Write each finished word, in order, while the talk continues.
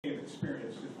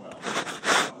experienced as well.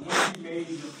 Once you made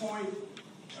your point,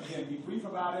 again, be brief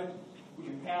about it. We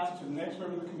can pass to the next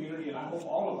member of the community, and I hope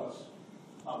all of us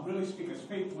really speak as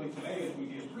faithfully today as we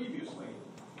did previously,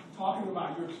 talking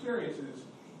about your experiences.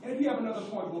 And if you have another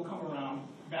point, we'll come around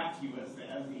back to you as the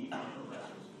evening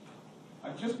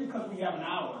progresses. Just because we have an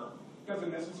hour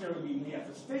doesn't necessarily mean we have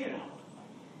to stay an hour.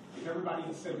 If everybody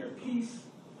has said their piece,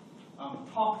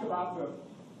 talked about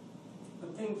the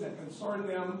things that concern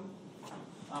them,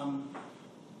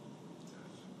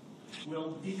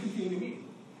 we'll deconvene the meeting.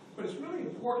 But it's really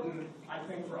important, I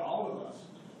think, for all of us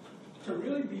to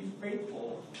really be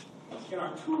faithful in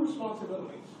our two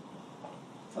responsibilities: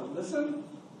 to listen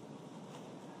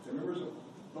to members of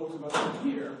those of us who are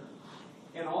here,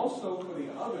 and also for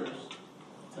the others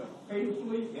to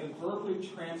faithfully and verbally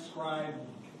transcribe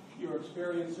your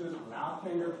experiences without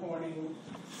finger pointing,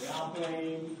 without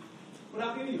blame,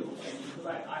 without any of those things, because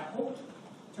I hope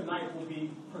tonight will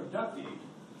be productive.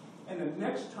 And the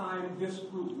next time this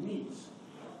group meets,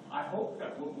 I hope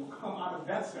that what will come out of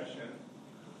that session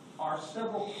are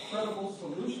several credible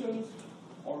solutions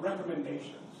or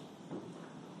recommendations.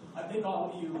 I think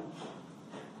all of you,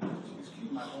 excuse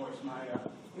my voice,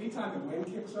 anytime the wind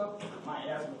kicks up, my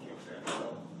asthma kicks in.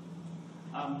 So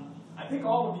I think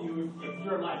all of you, if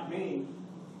you're like me,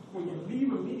 when you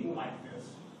leave a meeting like this,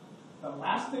 the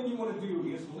last thing you want to do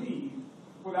is leave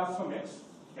without some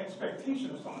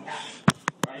expectation of something happening,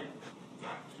 right?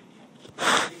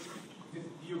 Do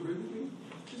you agree with me?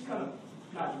 Just kind of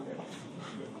nod your head.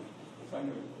 So I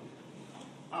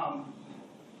know.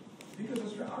 Because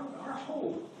it's our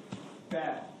hope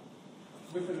that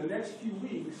within the next few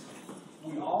weeks,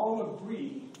 we all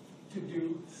agree to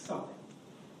do something.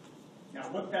 Now,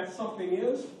 what that something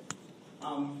is,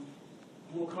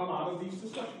 will come out of these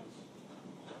discussions.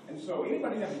 And so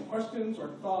anybody have any questions or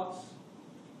thoughts,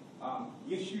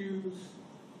 issues,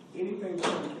 anything that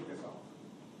can kick this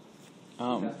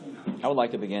off? I would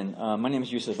like to begin. My name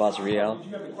is Yusuf Azriel. Did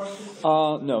you have any questions?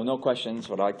 No questions,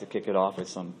 but I'd like to kick it off with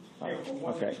some. Okay.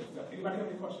 Okay. Anybody have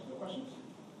any questions? No questions?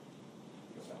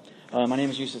 My name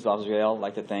is Yusuf Azriel. I'd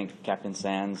like to thank Captain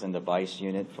Sands and the Vice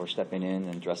Unit for stepping in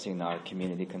and addressing our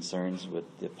community concerns with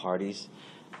the parties.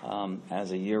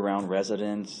 As a year-round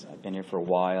resident, I've been here for a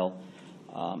while.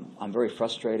 I'm very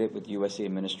frustrated with USC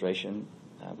administration.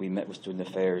 We met with Student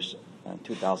Affairs in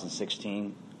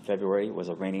 2016. February was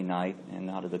a rainy night, and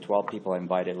out of the 12 people I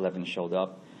invited, 11 showed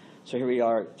up. So here we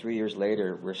are, 3 years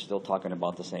later, we're still talking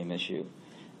about the same issue.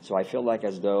 So I feel like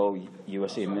as though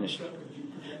USC administration...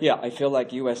 Yeah, I feel like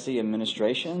USC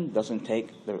administration doesn't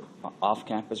take the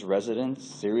off-campus residents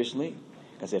seriously,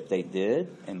 because if they did,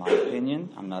 in my opinion,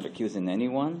 I'm not accusing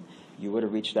anyone, you would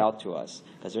have reached out to us.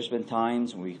 Because there's been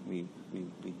times we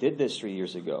did this 3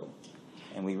 years ago,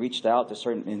 and we reached out to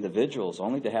certain individuals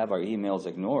only to have our emails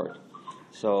ignored.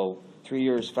 So 3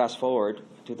 years fast forward,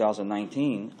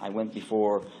 2019, I went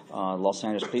before Los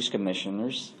Angeles Police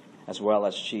Commissioners as well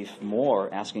as Chief Moore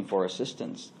asking for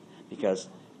assistance because,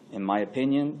 in my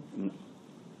opinion,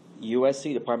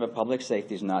 USC, Department of Public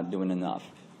Safety, is not doing enough.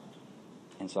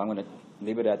 And so I'm going to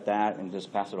leave it at that and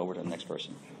just pass it over to the next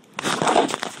person.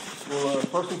 Well,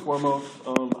 first and foremost,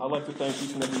 I'd like to thank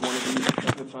each and every one of you for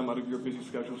taking the time out of your busy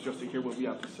schedules just to hear what we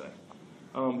have to say.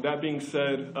 That being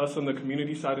said, us on the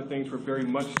community side of things, we're very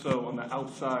much so on the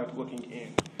outside looking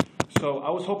in. So I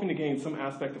was hoping to gain some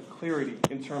aspect of clarity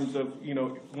in terms of,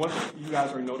 once you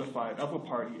guys are notified of a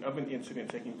party, of an incident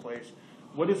taking place,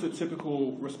 what is a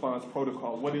typical response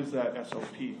protocol? What is that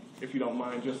SOP, if you don't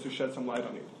mind, just to shed some light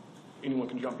on it? Anyone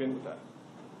can jump in with that.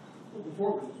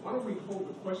 Well, why don't we hold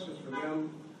the questions for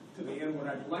them to the end? What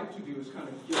I'd like to do is kind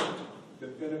of give the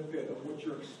benefit of what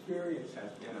your experience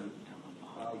has been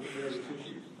with various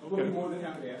issues. We'll be more than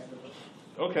happy to answer the question.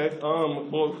 Okay.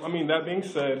 Well, I mean, that being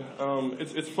said,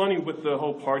 it's funny with the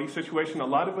whole party situation. A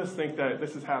lot of us think that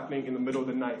this is happening in the middle of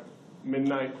the night,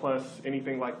 midnight plus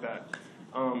anything like that.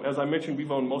 As I mentioned,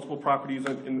 we've owned multiple properties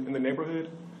in the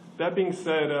neighborhood. That being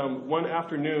said, one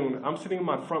afternoon, I'm sitting on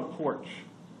my front porch.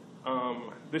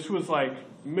 This was like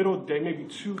middle of the day, maybe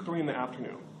 2, 3 in the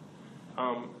afternoon.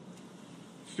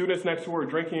 Students next door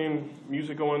drinking,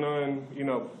 music going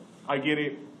on, I get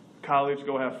it, college,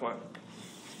 go have fun.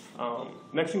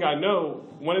 Next thing I know,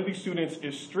 one of these students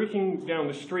is streaking down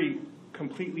the street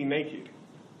completely naked.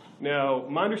 Now,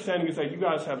 my understanding is that you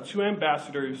guys have 2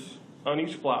 ambassadors on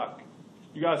each block.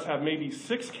 You guys have maybe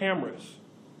 6 cameras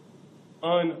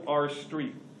on our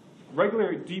street.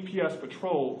 Regular DPS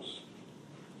patrols.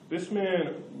 This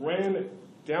man ran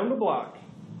down the block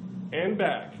and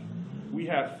back. We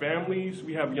have families,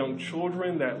 we have young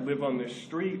children that live on this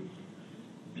street.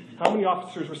 How many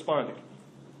officers responded?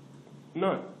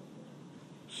 None.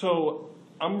 So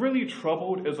I'm really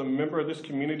troubled as a member of this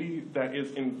community that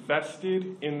is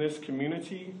invested in this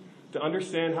community to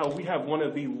understand how we have one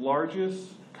of the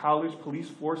largest college police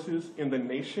forces in the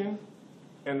nation,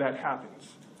 and that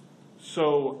happens.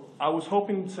 So I was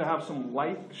hoping to have some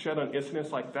light shed on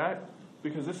incidents like that,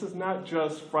 because this is not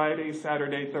just Friday,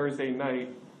 Saturday, Thursday night.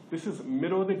 This is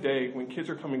middle of the day when kids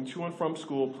are coming to and from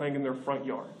school, playing in their front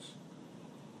yards.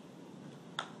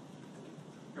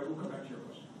 Okay, we'll come back to your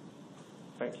question.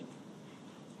 Thank you.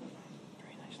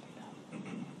 Very nicely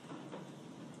done.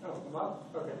 Oh, I'm up?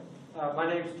 Okay.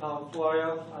 My name is Tom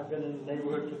Florio. I've been in the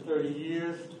neighborhood for 30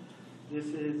 years. This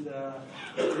is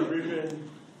Division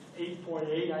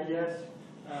 8.8, I guess.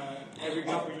 Every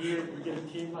couple of years, we get a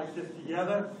team like this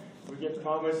together. We get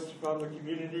promise from the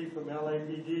community, from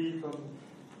LAPD, from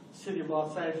City of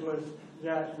Los Angeles,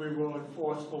 that we will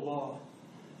enforce the law.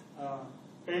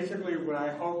 Basically, what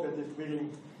I hope that this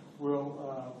meeting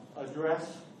will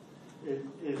address is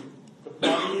the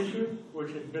party issue,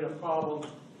 which has been a problem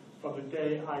from the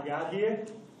day I got here.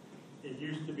 It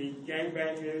used to be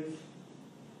gangbangers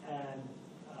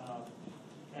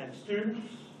and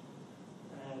students,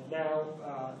 and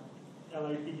now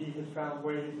LAPD has found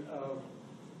ways of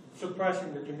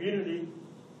suppressing the community,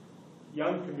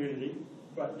 young community,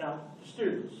 but not the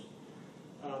students.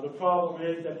 The problem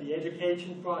is that the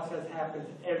education process happens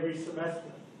every semester.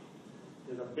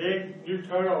 There's a big new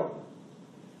turnover,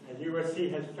 and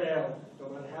USC has failed. No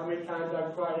matter how many times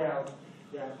I've cried out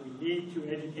that we need to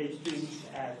educate students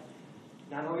at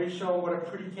not only show them what a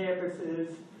pretty campus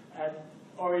is at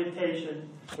orientation,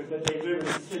 but that they live in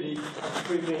a city of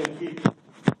 3 million people.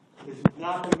 This is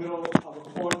not the middle of a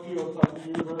cornfield like the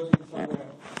university somewhere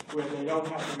where they don't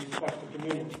have to respect the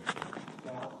community.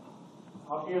 Now,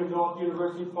 up here in North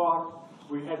University Park,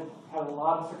 we had a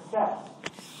lot of success.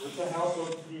 With the help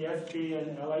of DSP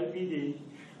and LAPD,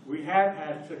 we have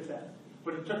had success.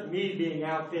 But it took me being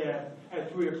out there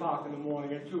at 3 o'clock in the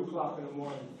morning, at 2 o'clock in the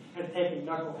morning, and taking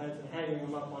knuckleheads and hanging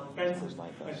them up on fences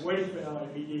and waiting for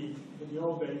LAPD in the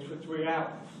old days for 3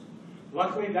 hours.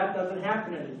 Luckily, that doesn't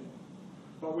happen anymore,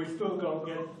 but we still don't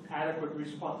get adequate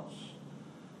response.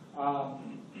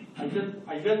 I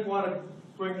just want to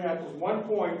bring that to one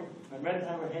point. I meant to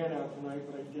have a handout tonight,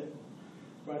 but I didn't.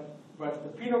 But the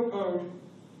Penal Code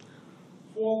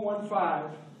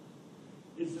 415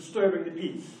 is disturbing the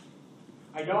peace.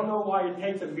 I don't know why it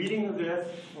takes a meeting of this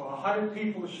for 100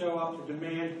 people to show up to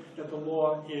demand that the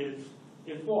law is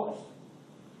enforced.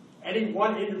 Any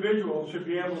one individual should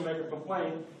be able to make a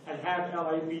complaint and have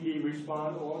LAPD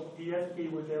respond, or DSP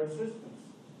with their assistance,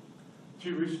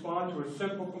 to respond to a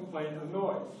simple complaint of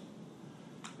noise.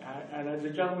 And as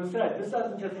the gentleman said, this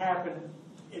doesn't just happen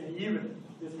in the evening.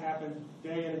 This happens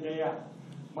day in and day out.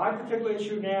 My particular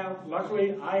issue now,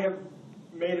 luckily, I have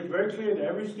made it very clear to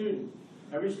every student.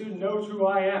 Every student knows who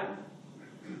I am,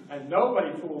 and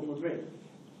nobody fools with me.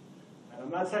 And I'm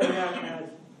not saying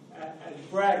that as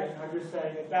bragging, I'm just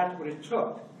saying that that's what it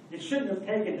took. It shouldn't have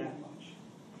taken that much.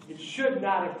 It should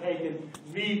not have taken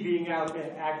me being out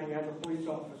there acting as a police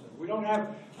officer. We don't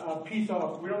have peace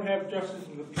officers. We don't have justice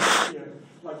of the peace here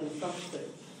like in some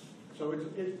states. So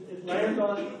it lands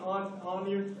on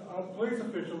police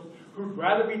officials who'd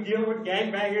rather be dealing with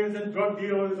gangbangers and drug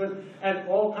dealers and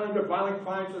all kinds of violent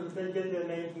crimes so that they get their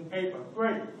names in paper.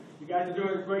 Great. You guys are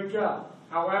doing a great job.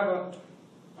 However,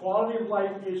 quality of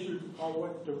life issues are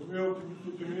what the real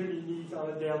community needs on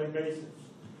a daily basis.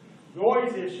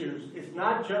 Noise issues, it's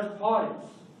not just parties.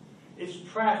 It's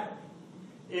traffic.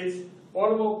 It's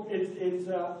audible,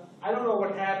 I don't know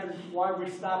what happened, why we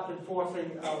stopped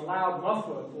enforcing loud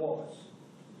muffler laws.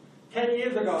 10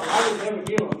 years ago, I would never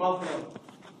deal with muffler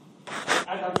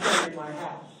as I'm sitting in my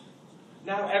house.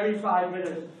 Now every 5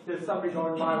 minutes, there's somebody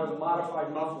going by with a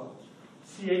modified muffler.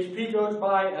 CHP goes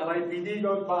by, LAPD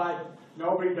goes by,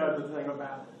 nobody does a thing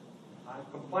about it. I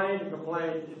complain and complain,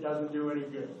 it doesn't do any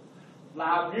good.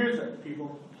 Loud music,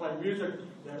 people play music.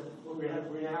 We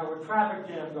have a traffic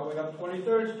jam going up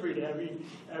 23rd Street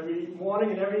every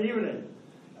morning and every evening.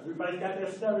 Everybody's got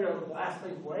their stereo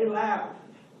blasting way loud.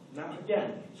 Now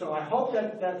again, so I hope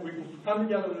that we can come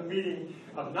together in a meeting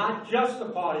of not just the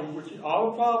party, which is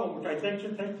all a problem, which I think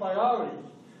should take priority,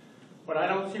 but I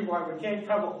don't see why we can't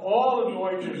cover all the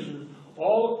noise issues,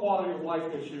 all the quality of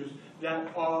life issues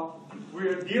that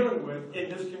we're dealing with in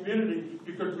this community,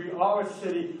 because we are a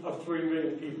city of 3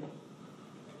 million people.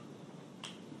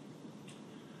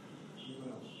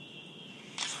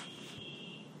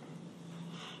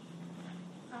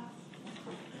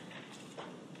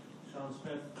 Sean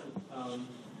Smith.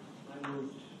 I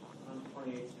moved on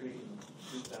 28th Street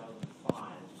in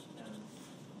 2005, and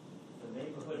the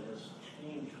neighborhood has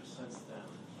changed since then.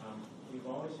 We've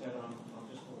always said, on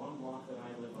just the one block that I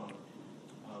live on,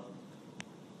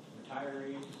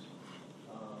 retirees,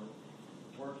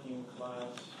 working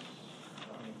class,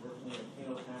 working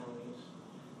Latino families.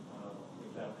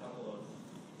 We've got a couple of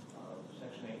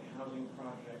Section 8 housing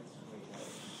projects. We have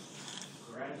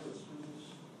graduate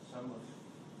students, some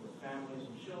with families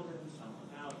and children, some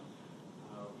without.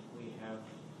 We have,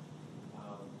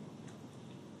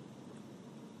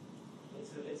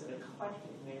 it's an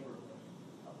eclectic neighborhood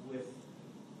with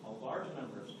a large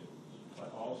number of students,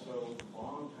 but also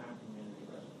long-time community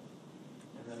residents.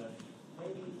 And then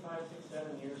maybe 5, 6,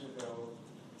 7 years ago,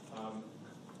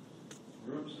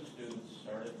 groups of students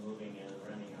started moving in,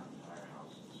 renting out entire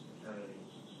houses,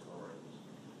 fraternities, sororities,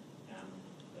 and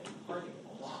they partied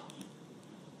a lot.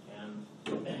 And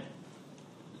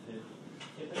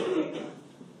typically,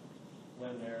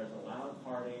 when there is a loud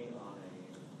party on a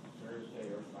Thursday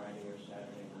or Friday or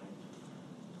Saturday night,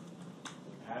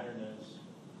 the pattern is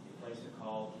you place a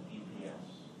call to DPS,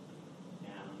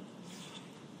 and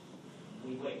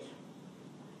we wait.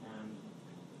 And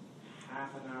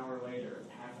half an hour later,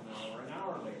 an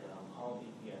hour later, I'll call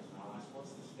DPS and I'll ask,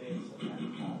 what's the status of that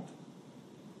call?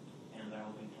 And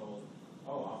I'll be told,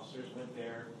 oh, officers went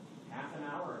there half an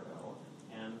hour ago,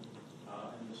 and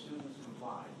the students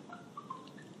complied.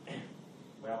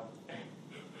 Well,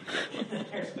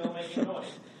 they're still making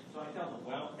noise. So I tell them,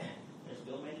 well, they're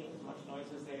still making as much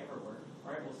noise as they ever were.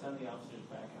 All right, we'll send the officers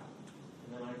back out.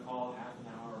 And then I call half an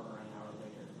hour or an hour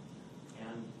later,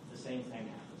 and the same thing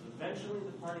happens. Eventually,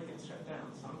 the party gets shut down.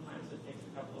 Sometimes it takes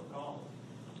a couple of calls.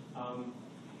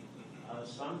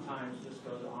 Sometimes this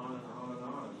goes on and on and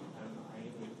on. And I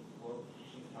even woke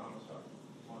Chief Thomas up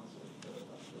once at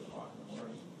 2 o'clock in the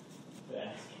morning to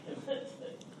ask him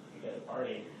to get a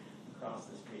party across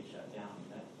the street shut down.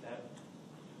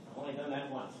 I've only done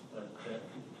that once, but that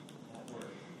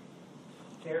works.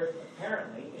 There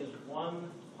apparently is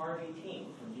one party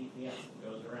team from DPS that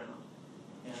goes around.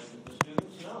 And the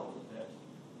students know that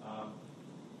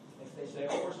if they say,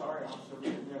 oh, we're sorry, officer, we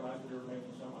didn't realize we were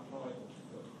making so much noise,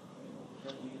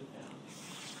 we'll leave it down,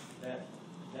 that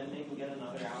then they can get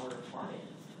another hour of partying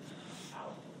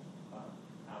out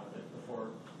of it before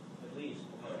they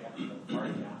have to put the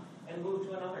party down and move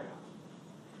to another house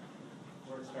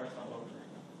where it starts all over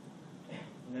again.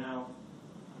 Now,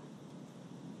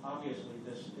 obviously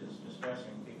this is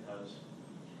distressing because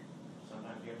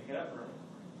sometimes we have to get up early.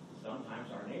 Sometimes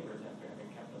our neighbors, after having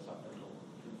kept us up until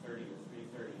 2:30 or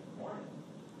 3:30 in the morning,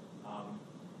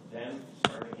 then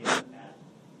start again at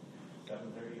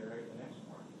 7:30 or 8 the next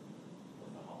morning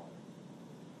with the holiday.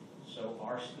 So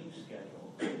our sleep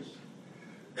schedule is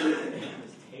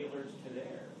tailored to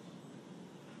theirs.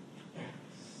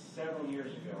 Several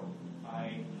years ago,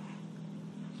 I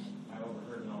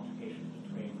overheard an altercation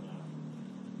between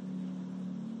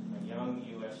a young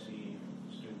USC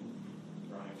student,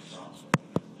 Brian Frost,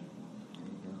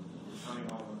 coming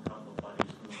home with a couple of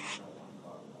buddies who were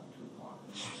about 2 o'clock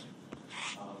in the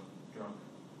morning, drunk,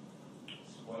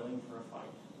 spoiling for a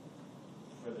fight.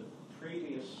 For the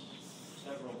previous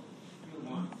few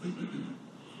months,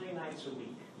 3 nights a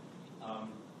week, a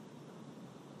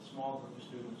small group of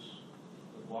students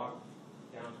would walk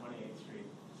down 28th Street,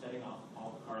 setting off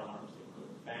all the car alarms they could,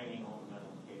 banging all the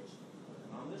metal gates they could.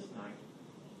 And on this night,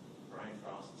 Brian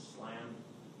Frost slammed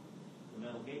the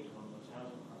metal gate to one of those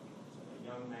housing projects. And a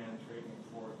young man trading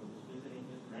Ford who was visiting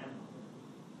his grandmother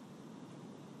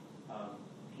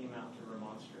came out to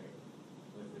remonstrate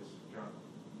with this drunk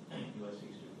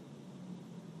USC student,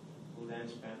 who then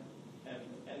spent,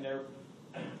 and there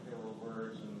were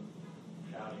words and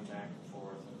shouting back and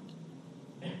forth,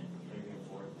 and Travian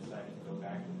Ford decided to go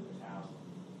back into his house.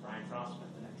 Brian Frost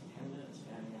spent the next 10 minutes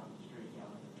standing out in the street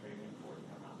yelling at Travian Ford to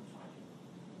come out and fight him.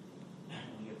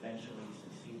 He eventually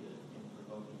succeeded in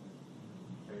provoking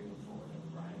Travian Ford, and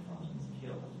Brian Frost was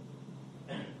killed.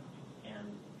 And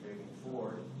Travian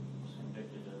Ford was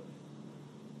convicted of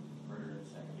murder in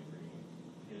 2nd degree.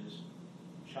 His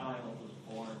child was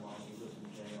born while he was in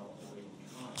jail awaiting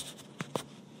trial.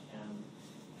 And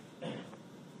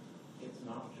it's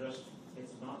not just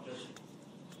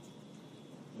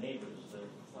neighbors,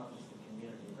 it's not just the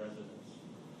community residents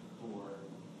who are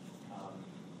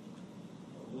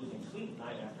losing sleep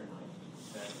night after night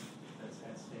that's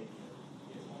at stake here.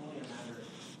 It's only a matter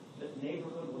the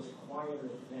neighborhood was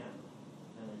quieter then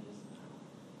than it is now.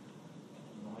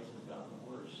 The noise has gotten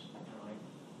worse, and I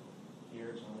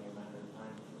fear it's only a matter of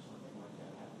time before something like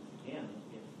that happens again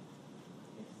if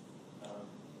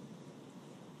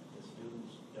the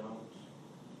students don't,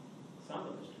 some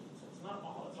of the students, it's not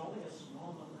all, it's only a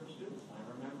small number of students. I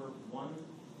remember one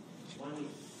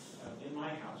in my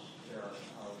house, there are,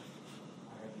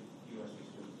 I have USC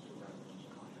students,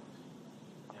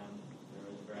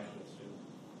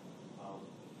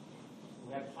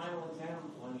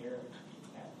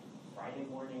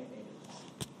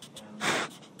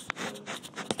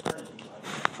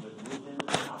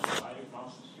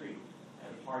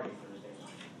 party Thursday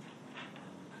night.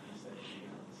 He said,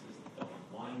 you know, this is the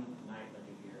one night of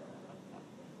the year I like that.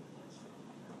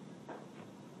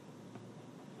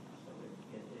 So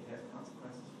it has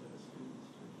consequences for the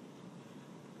students too.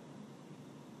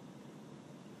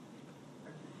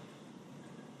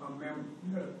 Ma'am,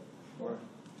 you had a floor.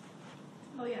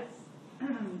 Oh, yes.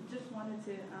 Just wanted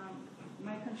to,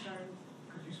 my concerns,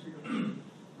 Could you speak up?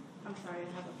 I'm sorry,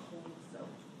 I have a cold, so.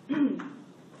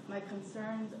 My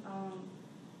concerns,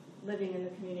 living in the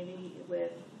community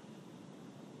with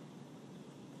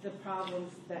the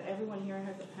problems that everyone here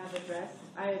has addressed.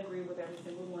 I agree with every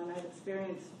single one. I've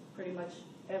experienced pretty much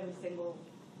every single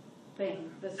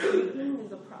thing. The street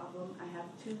is a problem. I have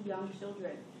 2 young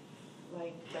children,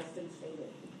 like Justin stated.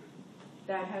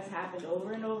 That has happened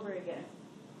over and over again.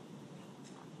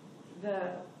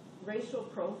 The racial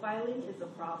profiling is a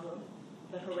problem.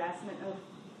 The harassment of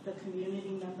the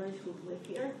community members who live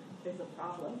here is a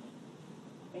problem.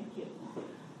 Thank you.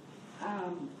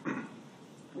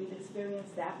 We've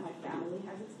experienced that. My family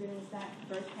has experienced that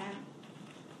firsthand.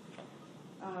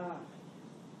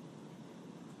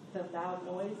 The loud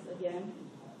noise, again,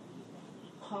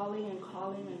 calling and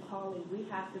calling and calling. We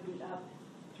have to be up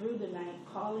through the night,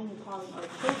 calling and calling. Our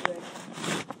children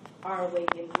are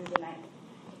awakened through the night.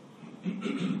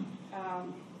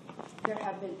 There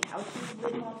have been couches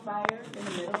lit on fire in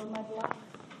the middle of my block,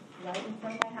 right in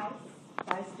front of my house,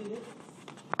 by students.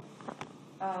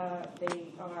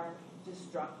 They are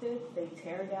destructive. They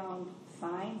tear down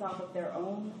signs off of their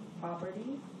own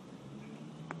properties.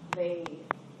 They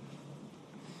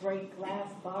break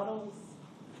glass bottles.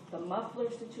 The muffler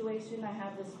situation, I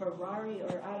have this Ferrari,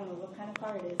 or I don't know what kind of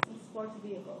car it is, some sports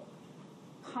vehicle.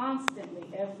 Constantly,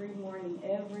 every morning,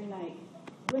 every night,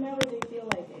 whenever they feel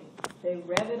like it. They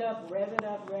rev it up, rev it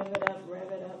up, rev it up,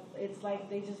 rev it up. It's like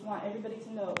they just want everybody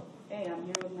to know, hey, I'm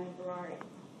here with my Ferrari.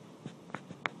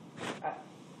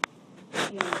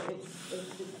 You know,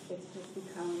 it's just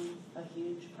become a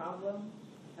huge problem.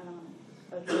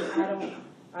 Again,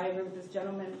 I agree with this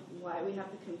gentleman, why we have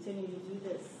to continue to do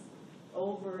this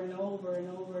over and over and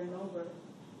over and over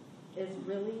is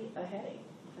really a headache.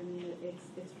 I mean,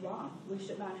 it's wrong. We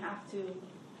should not have to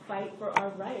fight for our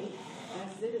right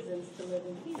as citizens to live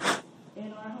in peace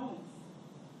in our homes.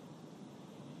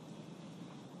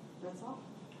 That's all.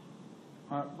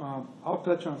 I'll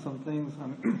touch on some things.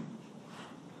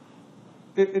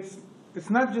 It's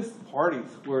not just parties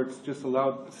where it's just a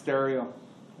loud stereo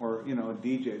or, you know, a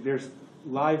DJ. There's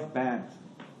live bands.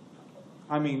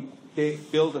 I mean, they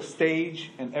build a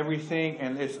stage and everything,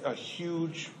 and it's a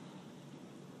huge,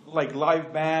 like,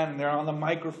 live band, and they're on the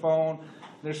microphone,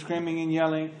 they're screaming and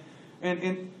yelling.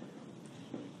 And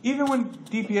even when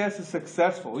DPS is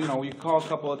successful, you know, we call a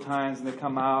couple of times and they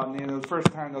come out, and, you know, the first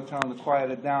time they'll tell them to quiet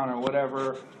it down or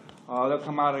whatever. They'll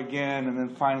come out again, and then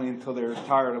finally, until they're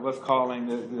tired of us calling,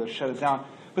 they'll shut it down.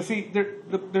 But see,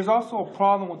 there's also a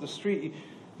problem with the street.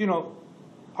 You know,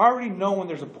 I already know when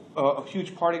there's a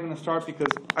huge party going to start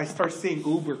because I start seeing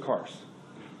Uber cars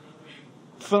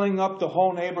filling up the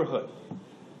whole neighborhood.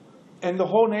 And the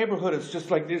whole neighborhood is just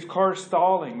like there's cars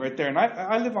stalling right there. And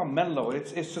I live on Menlo.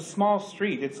 It's a small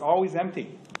street. It's always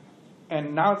empty.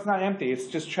 And now it's not empty. It's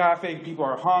just traffic. People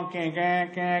are honking,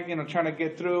 you know, trying to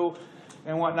get through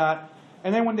and whatnot.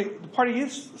 And then when the party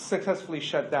is successfully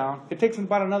shut down, it takes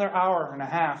about another hour and a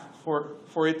half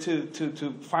for it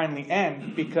to finally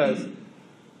end, because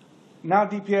now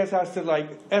DPS has to, like,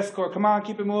 escort, come on,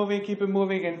 keep it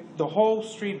moving, and the whole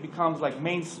street becomes like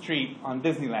Main Street on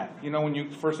Disneyland. You know, when you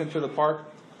first enter the park,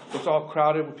 it's all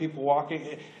crowded with people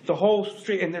walking. The whole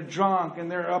street, and they're drunk, and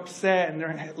they're upset, and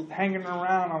they're hanging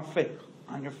around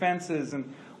on your fences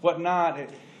and whatnot.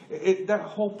 That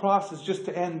whole process just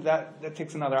to end, that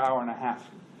takes another hour and a half.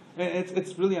 And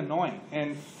it's really annoying.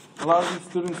 And a lot of these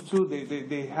students too,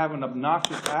 they have an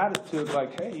obnoxious attitude,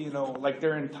 like, hey, you know, like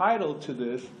they're entitled to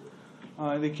this.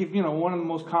 They keep, you know, one of the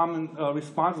most common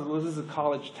responses was, this is a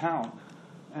college town.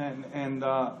 And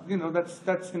you know,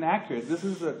 that's inaccurate. This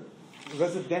is a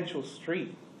residential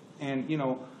street. And, you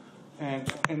know, and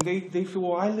they feel,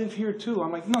 well, I live here too.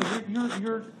 I'm like, no,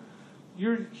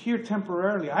 you're here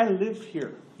temporarily. I live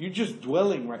here. You're just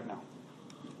dwelling right now.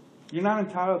 You're not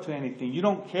entitled to anything. You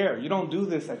don't care. You don't do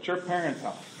this at your parents'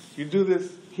 house. You do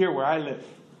this here where I live.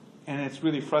 And it's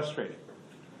really frustrating.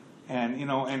 And, you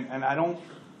know, and I don't,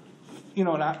 you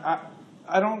know, and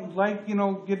I don't like, you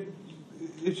know,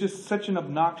 it's just such an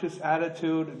obnoxious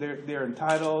attitude. They're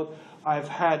entitled. I've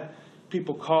had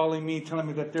people calling me, telling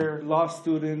me that they're law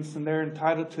students and they're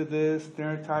entitled to this,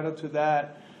 they're entitled to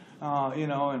that, you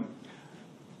know,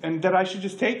 and that I should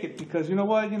just take it because, you know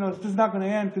what, you know, this is not going to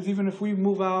end, because even if we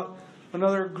move out,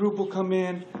 another group will come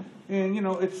in, And, you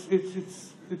know,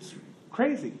 it's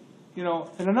crazy, you know.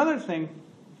 And another thing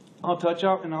I'll touch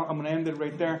out, and I'm going to end it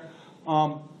right there.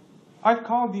 I've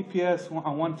called DPS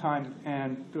on one time,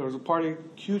 and there was a party,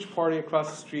 huge party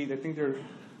across the street. I think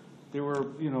there were,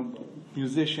 you know,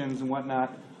 musicians and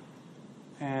whatnot.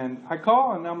 And I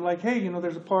call, and I'm like, hey, you know,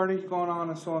 there's a party going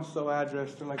on so-and-so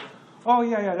address. They're like, oh,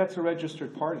 yeah, that's a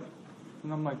registered party.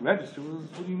 And I'm like, registered?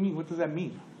 What do you mean? What does that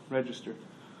mean, registered?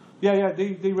 Yeah,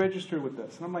 they registered with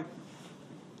us. And I'm like,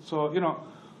 so, you know,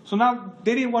 so now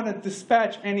they didn't want to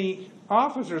dispatch any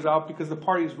officers out because the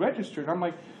party's registered. I'm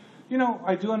like, you know,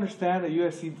 I do understand that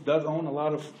USC does own a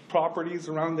lot of properties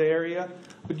around the area,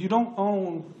 but you don't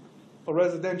own a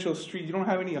residential street. You don't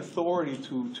have any authority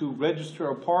to register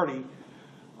a party.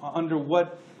 Under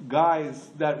what guise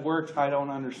that works, I don't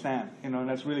understand. You know, and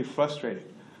that's really frustrating.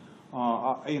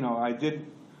 You know, I did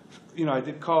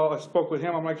call. I spoke with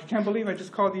him. I'm like, I can't believe I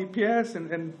just called the EPS,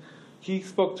 and he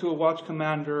spoke to a watch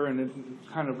commander, and it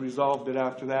kind of resolved it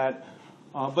after that.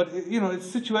 But you know, it's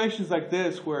situations like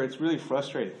this where it's really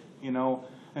frustrating. You know,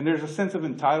 and there's a sense of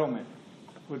entitlement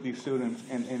with these students,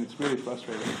 and it's really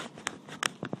frustrating.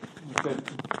 That's it.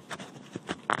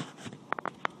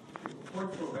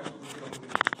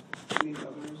 Any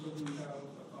others of you have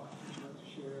thoughts you'd like to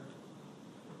share?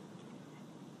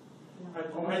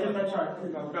 That's right.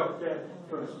 No,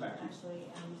 go to Smack. Actually,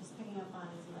 just picking up on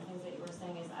some of the things that you were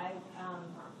saying is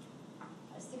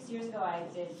 6 years ago I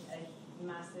did a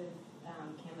massive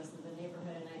canvas of the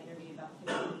neighborhood, and I interviewed about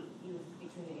 50 youth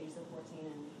between the ages of 14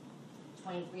 and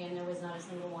 23, and there was not a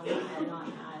single one that had not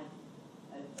had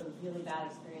a really bad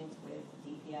experience with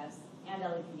DPS and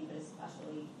LAPD, but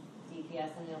especially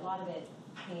DPS, and a lot of it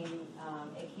came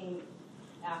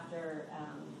after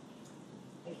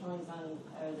the killings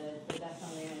or the deaths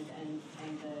on there and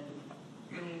the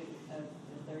bringing of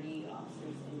the 30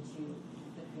 officers into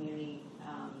the community,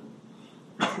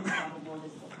 more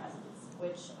visible presence,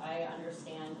 which I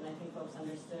understand, and I think folks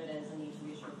understood as a need to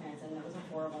reassure parents, and those were some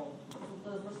horrible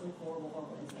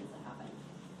incidents that happened.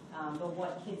 But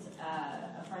what kids,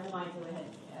 a friend of mine who had,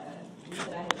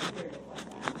 that I had tutored at West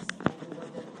End, and who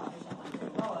worked at the coffee shop on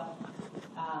Figueroa,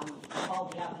 called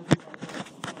me up and he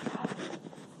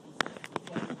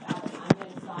said, I'm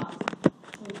getting stopped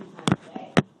 2 times a day.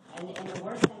 And the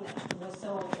worst thing that was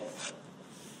so,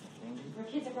 for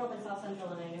kids that grow up in South Central,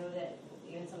 and I know that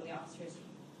even some of the officers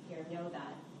here know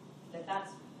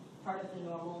that's part of the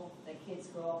normal that kids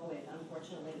grow up with,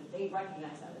 unfortunately, that they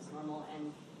recognize that as normal,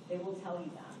 and they will tell you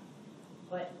that.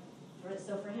 But,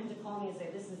 for him to call me and say,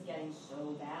 this is getting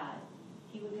so bad,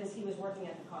 because he was working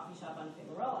at the coffee shop on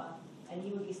Figueroa, and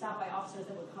he would be stopped by officers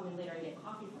that would come in later and get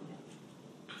coffee from him.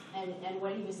 And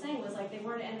what he was saying was, like, they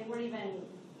weren't even,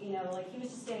 you know, like, he was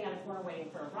just standing on a corner waiting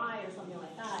for a ride or something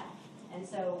like that. And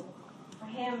so, for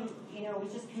him, you know, it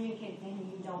was just communicating to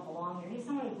him, you don't belong here. He's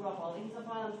someone who grew up he's up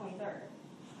on 23rd.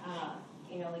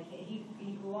 You know, like, he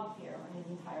grew up here his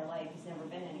entire life. He's never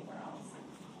been anywhere else.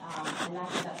 And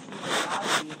that's super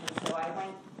reality. And so I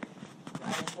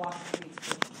just walked the streets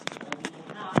for a week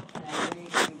and a half, and I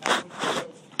interviewed about 50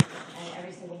 kids, and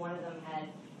every single one of them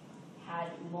had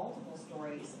multiple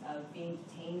stories of being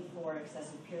detained for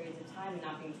excessive periods of time and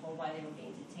not being told why they were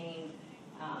being detained,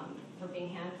 for being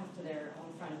handcuffed to their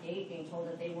own front gate, being told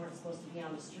that they weren't supposed to be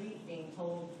on the street, being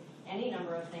told any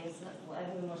number of things. I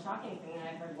think the most shocking thing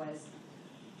that I heard was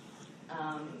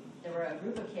there were a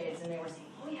group of kids, and they were saying,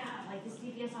 oh yeah, like this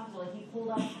DPS officer, like he pulled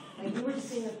up, like we were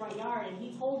just in the front yard, and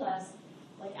he told us,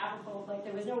 like apropos, like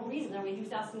there was no reason. I mean, he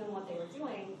was asking them what they were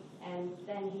doing, and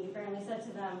then he apparently said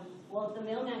to them, well, if the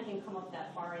mailman can come up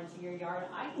that far into your yard,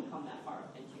 I can come that far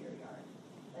up into your yard.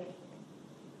 Like,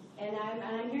 and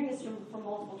I'm hearing this from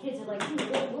multiple kids. They're like,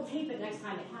 we'll tape it next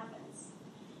time it happens.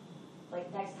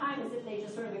 Like next time, as if they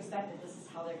just sort of expect that this is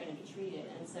how they're going to be treated.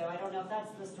 And so I don't know if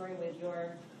that's the story with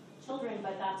your children,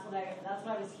 but that's what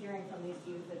I was hearing from these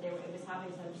youth, that it was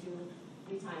happening to them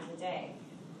 2-3 times a day.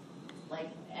 Like,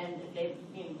 and they,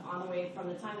 you know, on the way from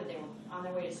the time that they were on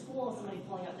their way to school, somebody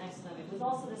pulling up next to them. It was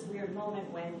also this weird moment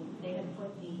when they had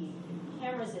put the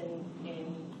cameras in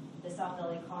the South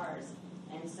LA cars,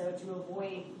 and so to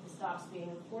avoid the stops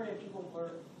being reported, people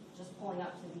were just pulling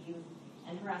up to the youth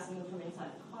and harassing them from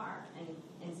inside the car and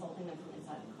insulting them from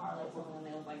inside the car, like telling them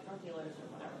they look like drug dealers or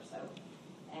whatever. So,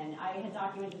 and I had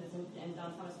documented this, and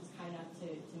Don Thomas was kind enough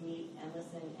to meet and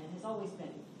listen, and has always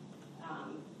been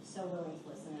so willing to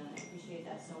listen, and I appreciate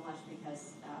that so much,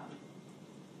 because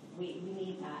we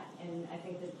need that. And I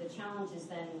think that the challenge is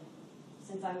then,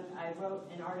 since I wrote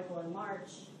an article in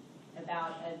March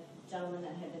about a gentleman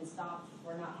that had been stopped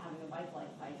for not having a bike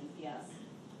light by DPS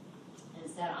and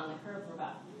sat on the curb for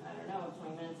about, I don't know,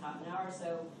 20 minutes, half an hour or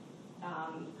so,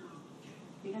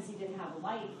 because he didn't have a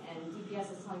light, and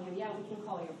DPS is telling him, yeah, we can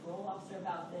call your parole officer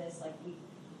about this,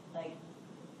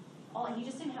 he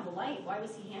just didn't have a light, why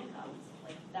was he handcuffed?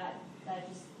 Like, that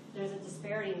just, there's a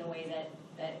disparity in the way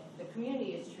that the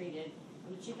community is treated,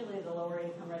 and particularly the lower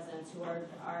income residents who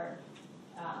are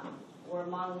or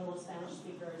monolingual Spanish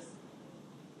speakers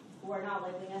who are not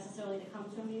likely necessarily to come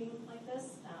to a meeting like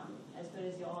this, as good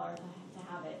as you all are to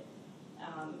have it.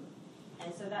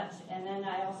 And then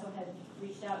I also had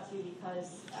reached out to you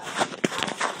because I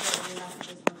started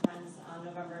messages from friends on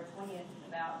November 20th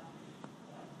about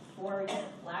 4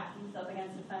 black youth up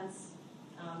against the fence,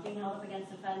 being held up against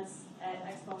the fence at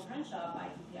Expo and Crenshaw by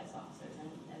DPS officers.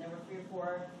 And there were 3 or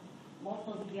 4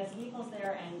 multiple DPS vehicles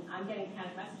there, and I'm getting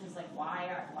panic messages like, why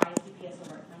is DPS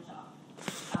over at Crenshaw?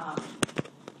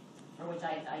 For which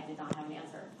I did not have an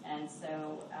answer. And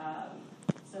so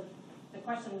the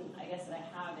question I guess that I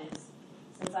have is,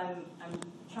 since I'm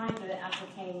trying to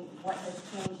ascertain what has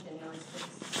changed in those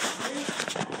 6 years,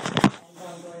 and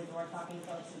going door to door talking to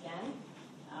folks again,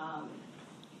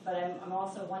 but I'm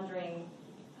also wondering,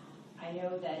 I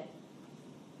know that,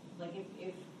 like,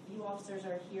 if you officers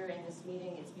are here in this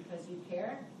meeting, it's because you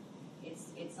care.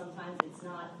 It's sometimes it's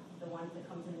not the ones that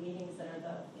come to the meetings that are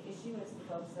the issue, it's the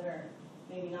folks that are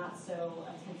maybe not so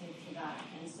attentive to that.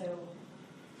 And so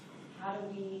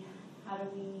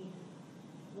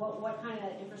what kind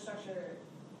of infrastructure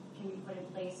can we put in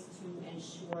place to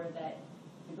ensure that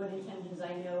the good intentions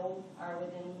I know are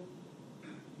within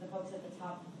the folks at the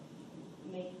top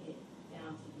make it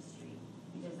down to the street?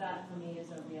 Because that for me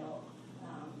is a real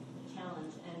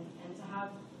challenge. And to have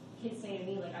kids say to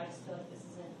me, like, I just feel like this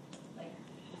isn't, like,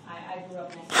 I grew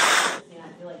up next to the and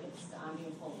I feel like I'm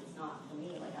being told it's not for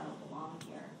me, like I don't belong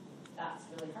here. That's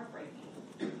really heartbreaking.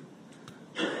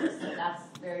 So that's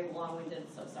very long-winded,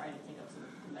 so sorry to take up some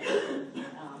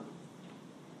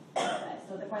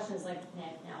so the question is, like,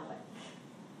 now what?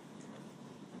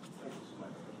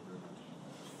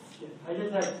 I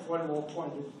just have one more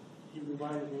point that he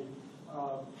reminded me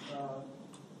of.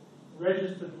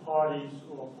 Registered parties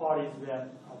or parties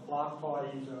that are block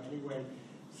parties or anyway,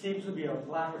 seems to be a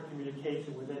lack of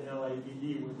communication within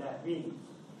LAPD what that means.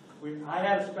 I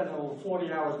had to spend over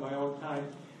 40 hours of my own time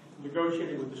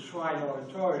negotiating with the Shrine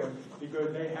Auditorium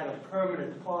because they had a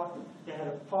permanent party. They had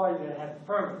a party that had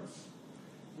permits.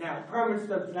 Now, permits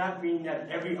does not mean that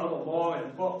every other law in the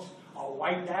books are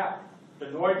wiped out. The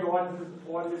noise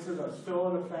ordinances are still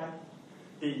in effect.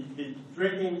 The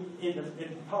drinking in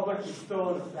public is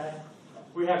still in effect.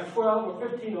 We have 12 or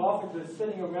 15 officers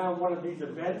sitting around one of these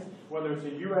events, whether it's a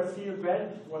USC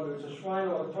event, whether it's a Shrine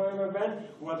Auditorium event,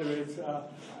 whether it's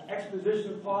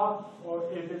Exposition Park, or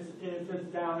if it's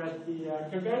down at the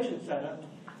convention center.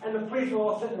 And the police are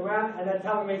all sitting around and they're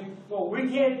telling me, well, we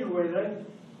can't do anything.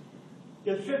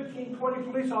 There's 15, 20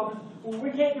 police officers. Well,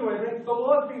 we can't do anything. The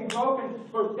law's being broken,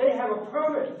 but they have a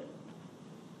permit.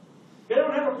 They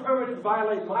don't have a permit to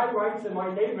violate my rights and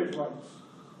my neighbor's rights.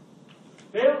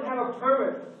 They don't have a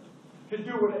permit to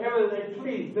do whatever they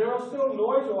please. There are still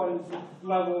noise ordinance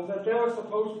levels that they're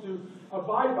supposed to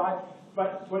abide by,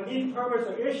 but when these permits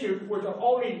are issued, which are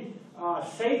only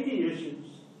safety issues,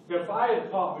 they're fire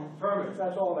department permits,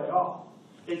 that's all they are.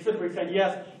 They simply say,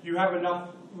 yes, you have enough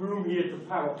room here to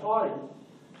have a party.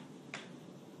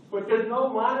 But there's no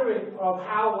monitoring of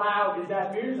how loud is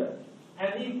that music.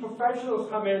 And these professionals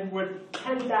come in with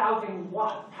 10,000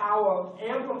 watt power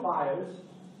amplifiers.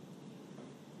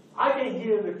 I can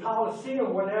hear the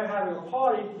Coliseum when they're having a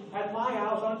party at my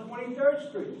house on 23rd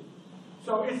Street.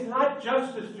 So it's not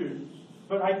just the students.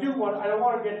 But I don't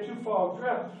want to get too far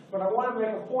adrift, but I want to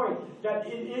make a point that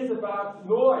it is about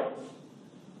noise.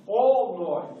 All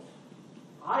noise.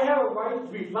 I have a right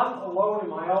to be left alone in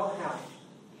my own house.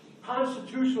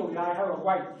 Constitutionally, I have a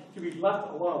right to be left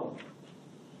alone.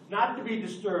 Not to be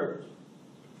disturbed.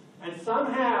 And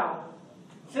somehow,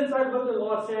 since I've lived in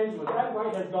Los Angeles, that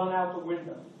right has gone out the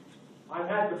window. I've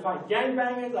had to fight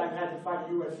gangbangers, I've had to fight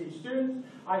USC students,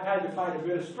 I've had to fight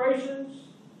administrations.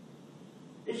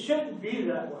 It shouldn't be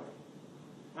that way.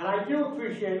 And I do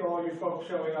appreciate all you folks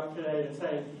showing up today and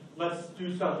saying, let's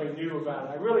do something new about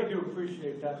it. I really do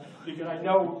appreciate that, because I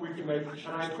know we can make it.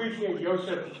 And I appreciate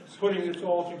Joseph putting this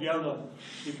all together,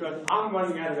 because I'm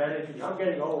running out of energy. I'm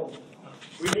getting old.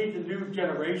 We need the new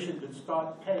generation to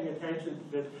start paying attention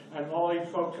to this, and all these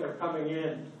folks that are coming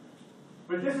in.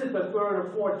 But this is the 3rd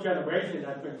or 4th generation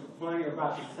that's been complaining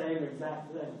about the same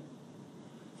exact thing.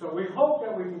 So we hope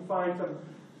that we can find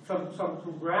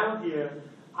some ground here.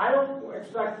 I don't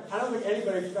think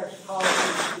anybody expects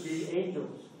politicians to be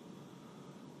angels.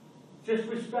 Just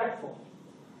respectful.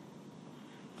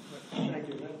 Thank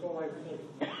you, that's all I think.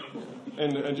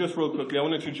 And just real quickly, I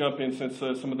wanted to jump in since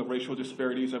some of the racial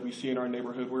disparities that we see in our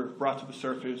neighborhood were brought to the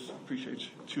surface. Appreciate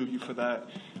two of you for that.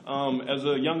 As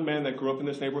a young man that grew up in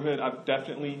this neighborhood, I've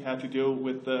definitely had to deal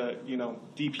with the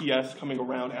DPS coming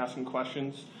around asking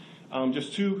questions.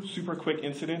 Just two super quick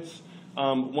incidents.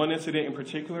 One incident in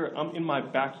particular, I'm in my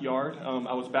backyard.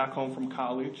 I was back home from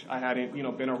college. I hadn't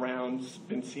been around,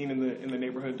 been seen in the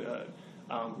neighborhood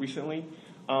recently.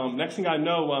 Next thing I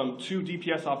know, two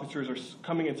DPS officers are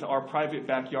coming into our private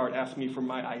backyard asking me for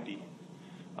my ID.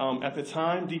 At the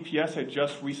time, DPS had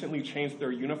just recently changed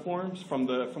their uniforms from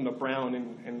the brown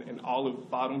and olive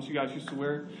bottoms you guys used to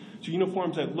wear to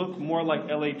uniforms that look more like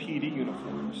LAPD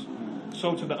uniforms.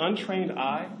 So to the untrained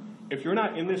eye, if you're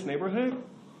not in this neighborhood,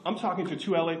 I'm talking to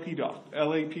two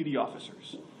LAPD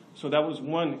officers. So that was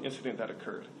one incident that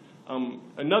occurred.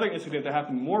 Another incident that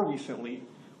happened more recently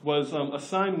was a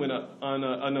sign went up on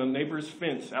a neighbor's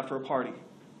fence after a party.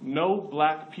 No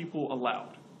black people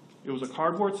allowed. It was a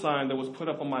cardboard sign that was put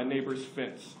up on my neighbor's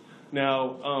fence.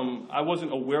 Now, I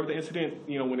wasn't aware of the incident,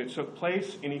 when it took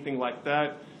place, anything like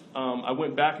that. I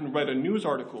went back and read a news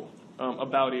article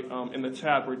about it in the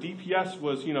tab where DPS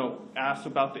was, asked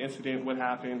about the incident, what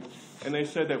happened, and they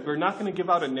said that we're not going to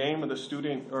give out a name of the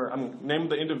student, or name of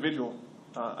the individual,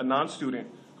 a non-student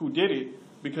who did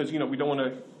it, because we don't want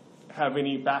to have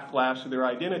any backlash to their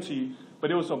identity,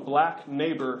 but it was a black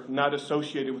neighbor not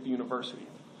associated with the university.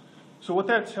 So what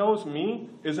that tells me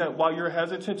is that while you're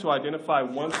hesitant to identify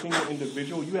one single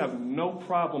individual, you have no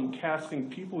problem casting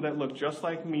people that look just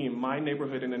like me in my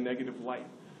neighborhood in a negative light.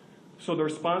 So the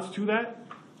response to that,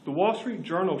 the Wall Street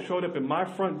Journal showed up at my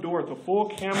front door with a full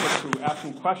camera crew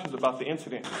asking questions about the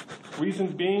incident.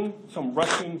 Reasons being, some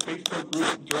Russian Facebook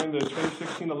group during the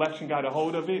 2016 election got a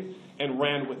hold of it and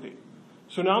ran with it.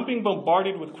 So now I'm being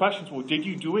bombarded with questions. Well, did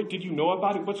you do it? Did you know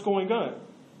about it? What's going on?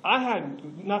 I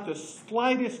had not the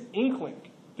slightest inkling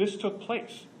this took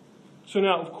place. So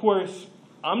now, of course,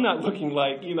 I'm not looking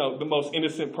like, the most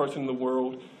innocent person in the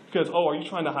world because, are you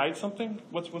trying to hide something?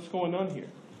 What's going on here?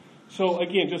 So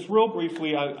again, just real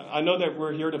briefly, I know that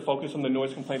we're here to focus on the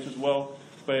noise complaints as well,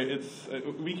 but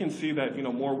we can see that,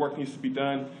 more work needs to be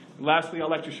done. Lastly, I'd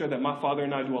like to share that my father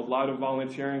and I do a lot of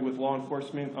volunteering with law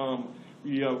enforcement.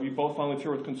 We both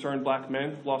volunteer with Concerned Black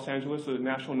Men, Los Angeles, a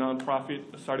national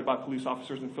nonprofit started by police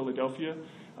officers in Philadelphia.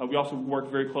 We also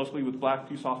work very closely with black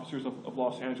police officers of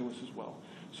Los Angeles as well.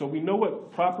 So we know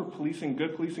what proper policing,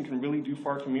 good policing can really do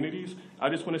for our communities. I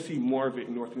just want to see more of it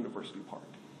in North University Park.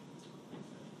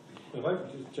 If I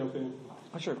could just jump in.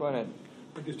 Oh, sure, go ahead.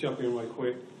 I'll just jump in right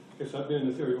quick. Yes, I've been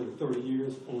in this area over 30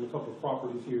 years, owned a couple of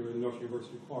properties here in North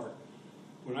University Park.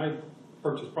 When I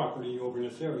purchased property over in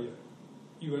this area,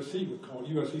 USC would call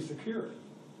USC Security.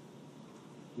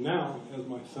 Now, as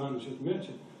my son just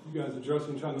mentioned, you guys are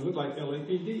dressing trying to look like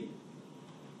LAPD.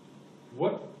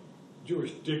 What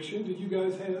jurisdiction did you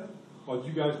guys have? Are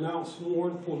you guys now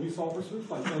sworn police officers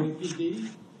like LAPD,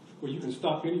 where you can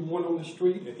stop anyone on the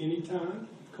street at any time,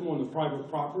 come on the private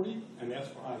property, and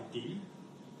ask for ID?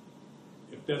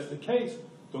 If that's the case,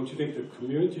 don't you think the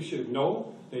community should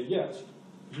know that, yes,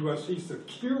 USC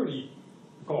security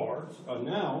guards are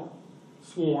now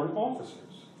sworn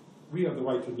officers? We have the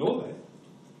right to know that.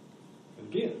 And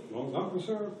again, as long as I'm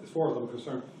concerned, as far as I'm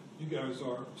concerned, you guys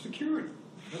are security.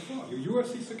 That's all. You're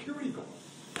USC security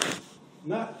guards,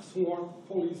 not sworn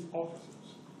police officers.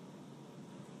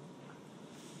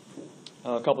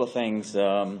 A couple of things.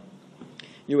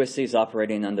 USC is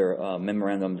operating under a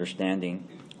memorandum of understanding.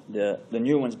 The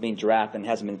new one's being drafted and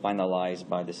hasn't been finalized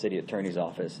by the city attorney's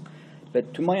office.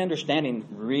 But to my understanding,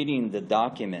 reading the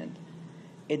document,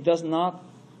 it does not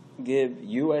give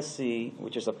USC,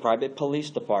 which is a private police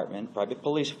department, private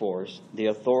police force, the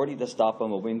authority to stop a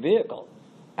moving vehicle.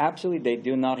 Absolutely, they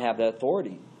do not have that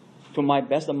authority. To my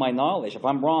best of my knowledge, if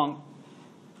I'm wrong,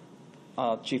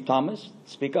 Chief Thomas,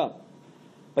 speak up.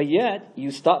 But yet,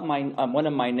 you stop one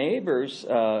of my neighbors,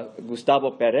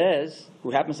 Gustavo Perez,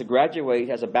 who happens to graduate,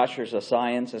 has a bachelor's of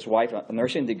science, his wife a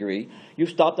nursing degree. You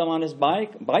stopped him on his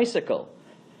bicycle.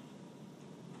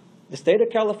 The state of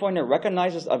California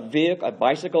recognizes a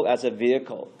bicycle as a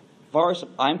vehicle. As far as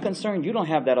I'm concerned, you don't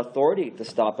have that authority to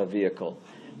stop a vehicle.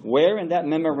 Where in that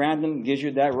memorandum gives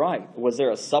you that right? Was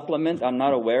there a supplement I'm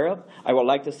not aware of? I would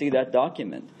like to see that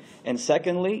document. And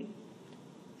secondly,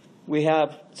 we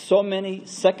have so many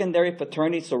secondary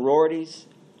fraternity sororities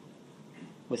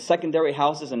with secondary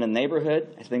houses in the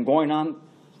neighborhood. It's been going on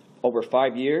over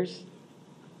 5 years.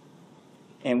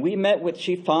 And we met with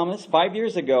Chief Thomas 5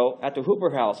 years ago at the Hooper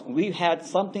House. We had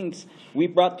something, we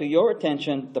brought to your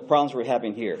attention the problems we're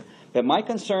having here. But my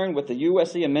concern with the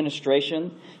USC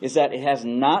administration is that it has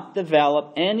not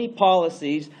developed any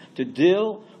policies to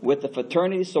deal with the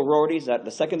fraternities, sororities that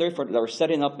the secondary that were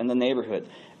setting up in the neighborhood.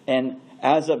 And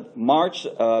as of March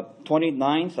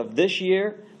 29th of this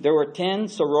year, there were 10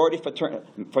 sorority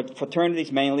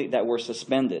fraternities mainly that were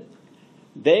suspended.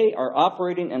 They are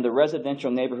operating in the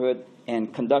residential neighborhood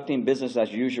and conducting business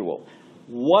as usual.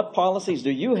 What policies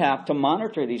do you have to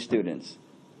monitor these students?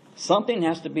 Something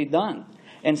has to be done.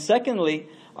 And secondly,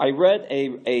 I read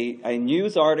a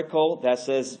news article that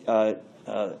says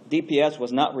DPS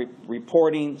was not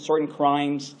reporting certain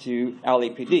crimes to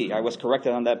LAPD. I was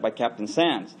corrected on that by Captain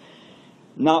Sands.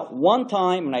 Not one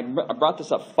time, and I brought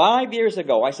this up 5 years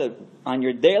ago, I said, on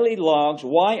your daily logs,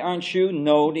 why aren't you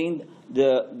noting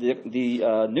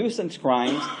the nuisance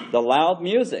crimes, the loud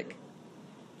music?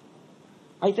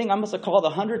 I think I must have called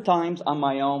 100 times on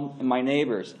my own and my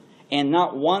neighbors. And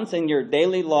not once in your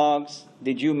daily logs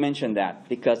did you mention that.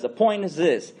 Because the point is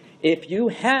this, if you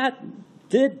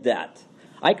did that,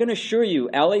 I can assure you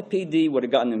LAPD would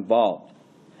have gotten involved.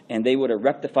 And they would have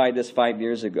rectified this 5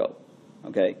 years ago.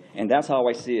 Okay? And that's how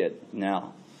I see it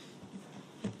now.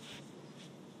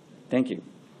 Thank you.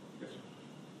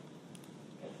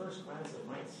 At first glance, it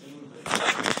might seem that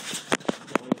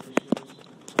joint issues,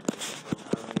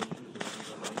 housing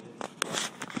issues are related.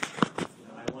 You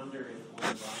know, I wonder if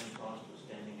when Brian Frost was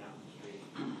standing out in the street,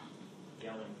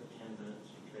 yelling for 10 minutes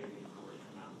for Travian Ford to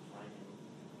come out and fight him,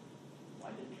 why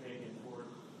didn't Travian Ford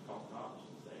call cops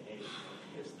and say, hey,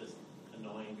 here's this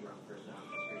annoying drunk person out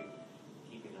in the street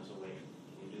keeping us away?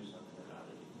 Can you do something about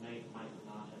it? It might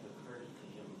not have occurred to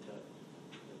him that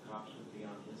the cops would be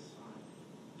on his side.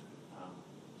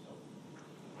 So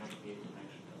it might be a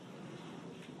connection of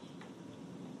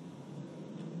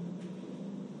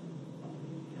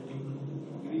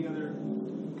Any other?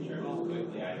 Sure, just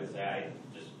quickly, I would say, I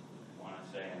just want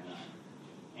to say I'm not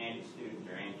anti-student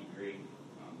or anti-Greek,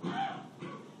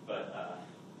 but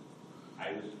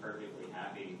I was perfectly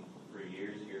happy for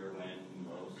years here when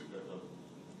most of the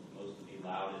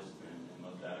loudest and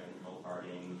most out of control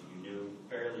partying you knew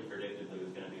fairly predictably was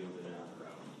going to be over the other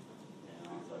road. You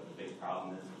know, it's like the big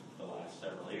problem is the last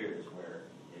several years where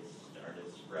it started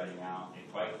spreading out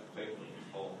quite quickly.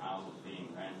 Whole houses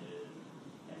being rented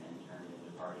and then turned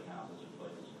into party houses or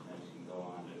places where things can go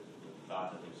on with the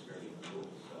thought that they're skirting the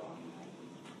rules. So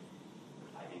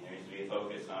I think there needs to be a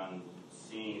focus on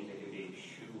seeing if it can be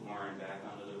shoehorned back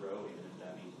onto the road, even if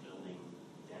that means building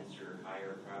denser,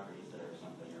 higher properties there or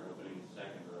something, or opening a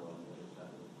second row on the other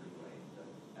side of the freeway. But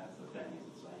that's the thing.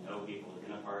 I know people are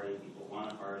going to party, people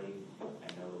want to party. I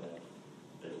know that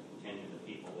there's a contingent of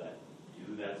people that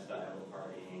do that style of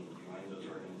partying, join those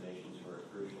organizations who are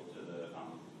crucial to the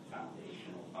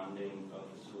foundational funding of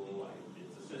the school.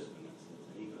 It's a system, it's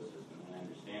an ecosystem, and I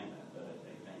understand that, but I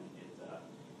think it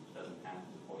doesn't have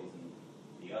to poison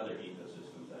the other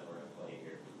ecosystems that are at play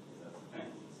here. Because that's the thing.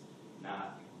 It's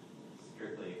not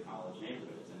strictly a college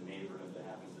neighborhood. It's a neighborhood that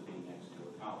happens to be next to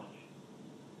a college.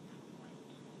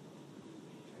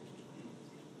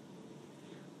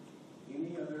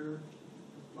 Any other?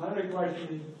 My other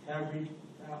question is,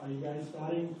 are you guys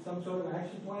starting some sort of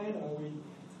action plan? Are we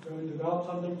going to develop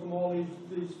something from all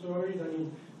these stories? I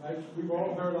mean, we've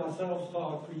all heard ourselves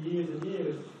talk for years and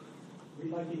years.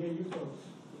 We'd like to hear you folks.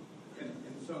 And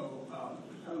so, I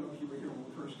don't know if you were here when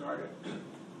we first started,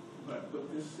 but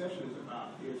what this session is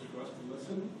about is for us to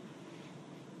listen.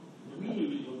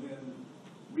 We will then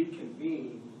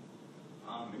reconvene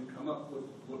and come up with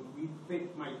what we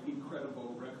think might be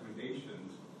credible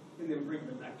recommendations, and then bring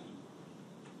them back to you.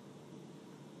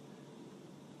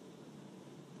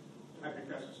 I think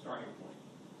that's a starting point.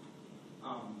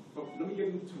 But let me get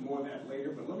into more of that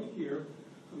later, but let me hear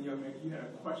from the young man. You had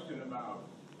a question about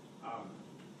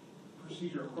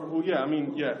procedure according. Well, yeah, I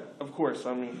mean, yeah, of course.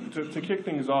 I mean, to kick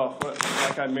things off,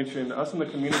 like I mentioned, us in the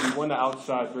community, we're on the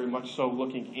outside very much so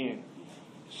looking in.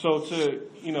 So to,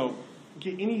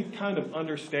 get any kind of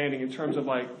understanding in terms of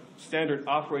like standard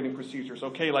operating procedures,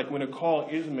 okay, like when a call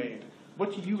is made,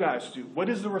 what do you guys do? What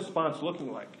is the response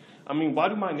looking like? I mean, why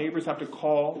do my neighbors have to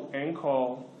call and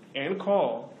call and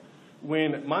call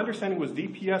when my understanding was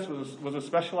DPS was a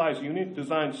specialized unit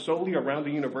designed solely around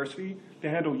the university to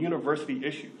handle university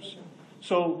issues?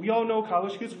 So we all know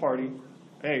college kids party.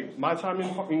 Hey, my time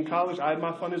in college, I had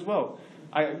my fun as well.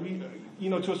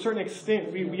 To a certain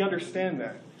extent, we understand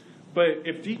that. But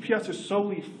if DPS is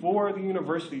solely for the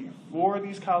university, for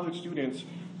these college students,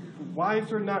 why is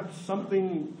there not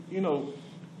something,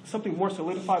 something more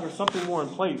solidified or something more in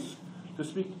place to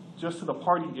speak just to the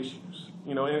party issues?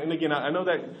 You know, and again, I know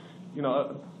that, you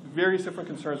know, various different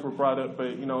concerns were brought up,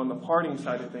 but, you know, on the partying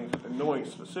side of things, with the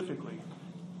noise specifically,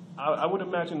 I would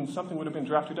imagine something would have been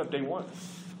drafted up day one.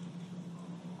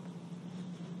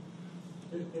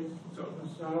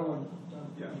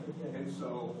 Yeah, and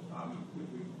so, if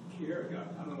we care, I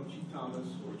don't know, Chief Thomas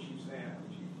or Chief Sam,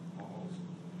 Chief almost,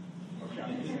 or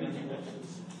Captain Sam,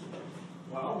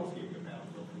 well, I almost gave you a battle.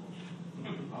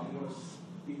 I want to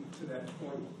speak to that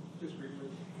point just briefly.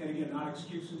 And again, not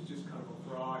excuses, just kind of a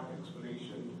broad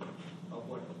explanation of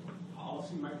what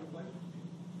policy might look like,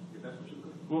 if that's what you're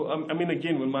looking for. Well, I mean,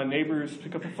 again, when my neighbors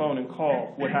pick up the phone and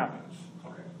call, what happens?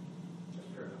 Okay, that's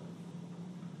fair enough.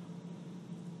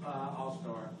 I'll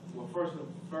start. Well, first,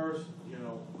 you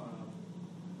know,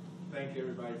 thank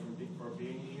everybody for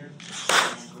being here.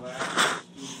 I'm glad that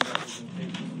student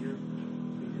representation here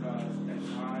because at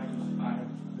times I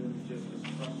have been just as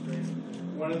frustrated.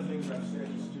 One of the things I've said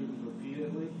to students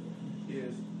repeatedly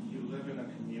is you live in a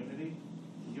community.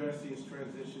 USC has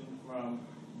transitioned from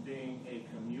being a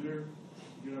commuter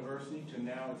university to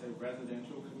now it's a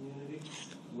residential community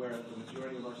where the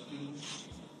majority of our students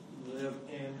live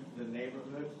in the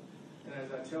neighborhood. And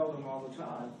as I tell them all the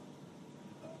time,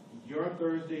 your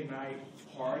Thursday night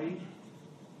party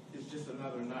is just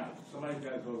another night. Somebody's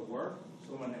got to go to work.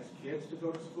 Someone has kids to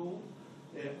go to school.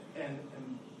 And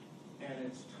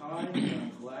it's time, and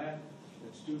I'm glad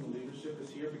that student leadership is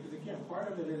here because, again,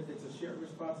 part of it is it's a shared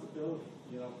responsibility.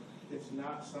 You know, it's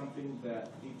not something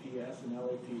that DPS and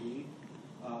LAPD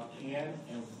can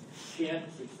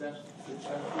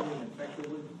successfully and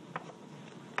effectively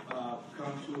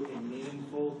come to a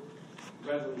meaningful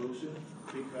resolution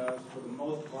because for the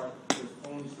most part there's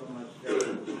only so much that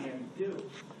we can do.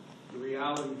 The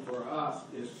reality for us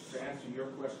is to answer your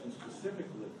question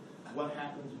specifically, what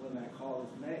happens when that call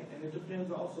is made? And it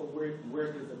depends also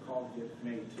where does the call get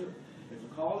made to. If the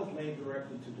call is made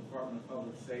directly to Department of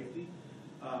Public Safety,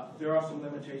 there are some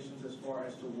limitations as far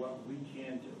as to what we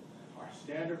can do. Our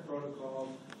standard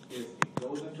protocol is it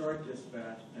goes into our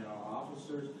dispatch and our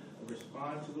officers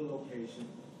respond to the location.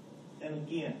 And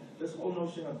again, this whole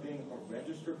notion of being a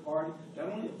registered party, that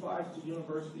only applies to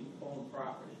university-owned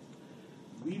properties.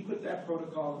 We put that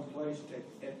protocol in place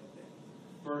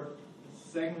for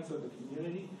segments of the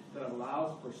community that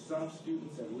allows for some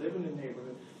students that live in the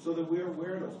neighborhood so that we're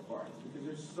aware of those parties because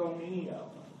there's so many of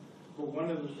them. But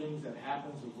one of the things that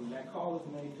happens is when that call is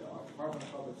made to our Department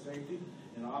of Public Safety,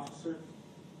 an officer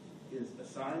is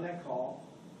assigned that call,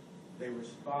 they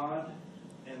respond,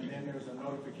 and then there's a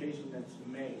notification that's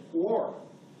made. Or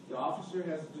the officer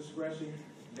has discretion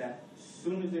that as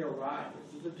soon as they arrive,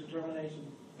 this is a determination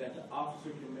that the officer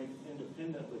can make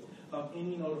independently of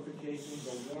any notifications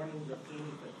or warnings or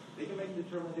anything. They can make a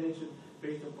determination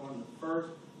based upon the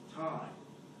first time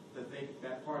that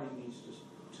that party needs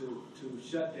to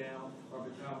shut down or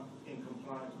become in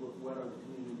compliance with what are the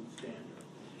community standards.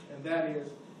 And that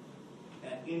is,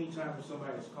 at any time when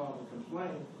somebody is called to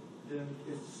complain, then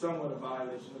it's somewhat a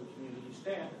violation of the community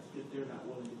standards if they're not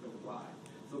willing to comply.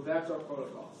 So that's our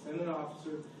protocol. Send an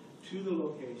officer to the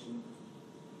location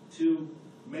to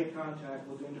make contact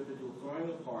with the individual throwing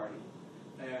the party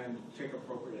and take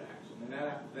appropriate action. And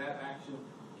that action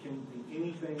can be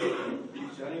anything from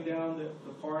shutting down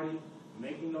the party,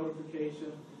 making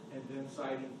notification, and then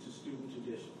citing to student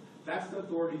judicial. That's the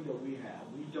authority that we have.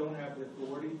 We don't have the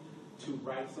authority to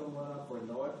write someone up for a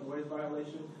noise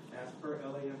violation as per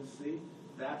LAMC.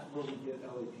 That's where we get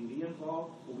LAPD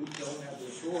involved, but we don't have the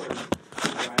authority to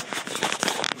write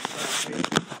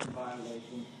a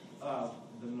violation of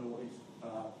the noise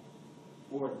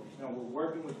ordinance. Now, we're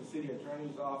working with the city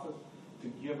attorney's office to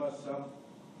give us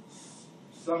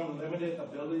some limited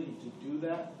ability to do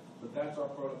that, but that's our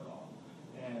protocol.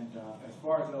 And as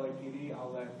far as LAPD,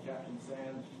 I'll let Captain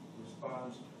Sands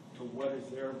respond to what is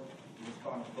their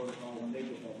response protocol when they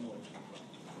get that noise.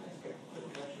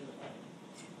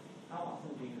 How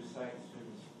often do you cite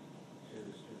students to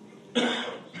the student?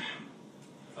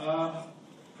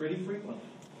 Pretty frequently.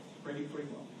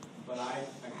 But I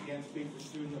can't speak for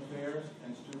student affairs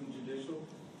and student judicial.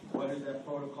 What is that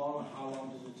protocol and how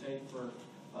long does it take for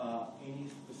any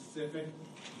specific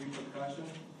repercussion?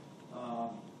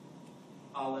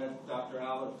 I'll let Dr.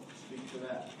 Allard speak to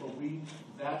that. But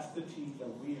that's the teeth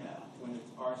that we have when it's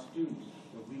our students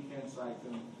that we can cite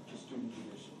them to student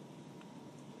judicial.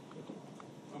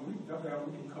 Dr. Allard,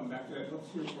 we can come back to that. Let's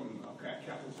hear from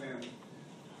Captain Sam.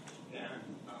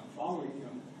 And following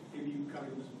him, maybe you kind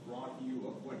of give us a broad view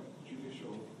of what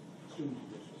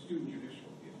student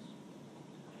judicial is.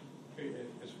 Okay,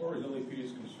 as far as LAPD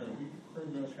is concerned, we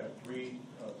pretty much have three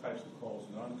types of calls: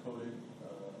 non-coded,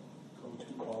 code 2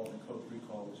 call, and code 3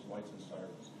 call, which is lights and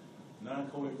sirens.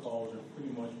 Non-COVID calls are pretty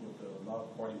much what the loud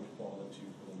party would fall into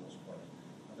for the most part.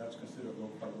 That's considered a low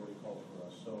priority call for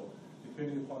us. So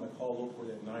depending upon the call load for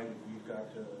that night, if we've got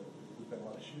a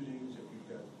lot of shootings, if we've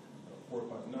got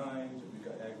 459s, if we've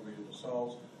got aggravated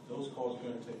assaults, those calls are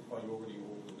going to take priority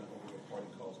over the non-COVID party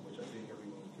calls, which I think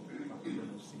everyone can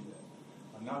kind of see that.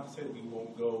 Not to say that we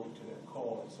won't go to that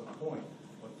call at some point,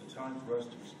 but the time for us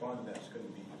to respond to that is going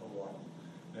to be a while.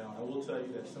 Now, I will tell you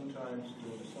that sometimes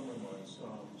during the summer months,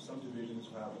 some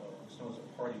divisions have what's known as a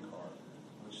party car,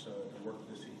 which they work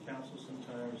with the city council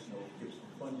sometimes, they'll give some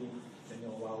funding, and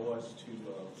they'll allow us to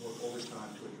work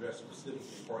overtime to address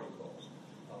specifically party calls.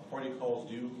 Party calls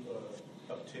do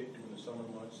uptick during the summer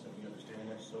months, and we understand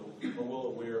that, so we're well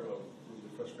aware of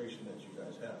the frustration that you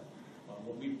guys have.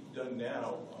 What we've done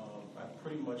now, I've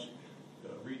pretty much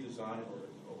redesigned or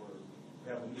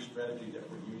have a new strategy that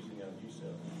we're using, as you said,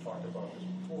 we talked about this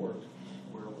before,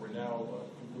 where we're now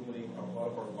implementing a lot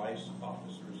of our vice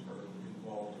officers are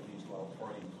involved in these loud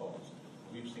party calls.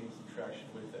 We've seen some traction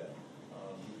with that.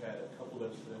 We've had a couple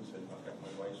of incidents, and I've got my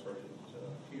vice sergeant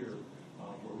here,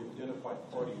 where we've identified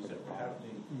parties that were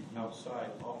happening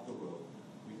outside, off the road.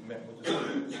 We've met with the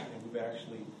students, and we've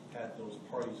actually had those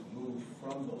parties move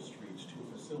from those streets to a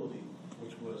facility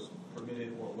which was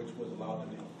permitted or which was allowed to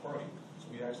name a party. So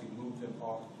we actually moved them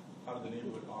out of the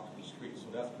neighborhood, off the street. So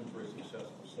that's been very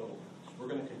successful. So we're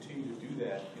going to continue to do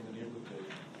that in the neighborhood.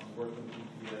 I'm working with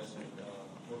DPS and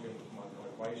working with my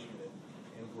vice unit,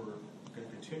 and we're going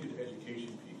to continue the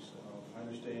education piece. I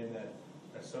understand that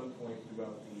at some point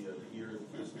throughout the year,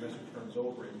 the semester turns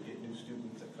over and we get new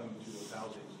students that come into those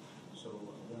housings. So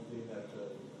one thing that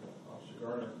Officer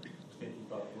Garner is thinking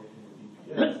about working with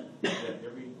DPS is that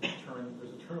every turn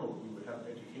there's a turnover, we would have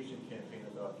an education campaign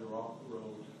about you're off the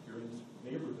road, you're in this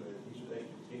neighborhood, these are the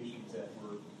expectations that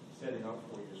we're setting up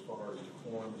for you as far as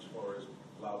decorum, as far as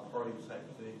loud party type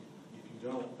of thing. If you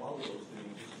don't follow those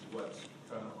things, this is what's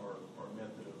kind of our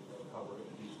method of how we're going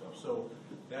to do stuff. So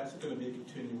that's going to be a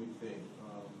continuing thing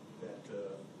that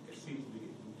it seems to be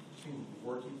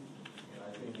working, and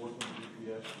I think working with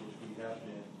DPS, which we have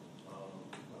been,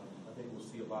 I think we'll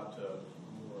see a lot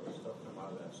more stuff come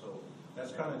out of that. So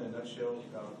that's kind of in a nutshell.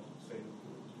 Say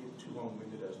get too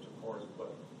long-winded as to far as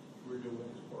what we're doing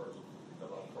as far as the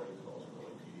loud party calls for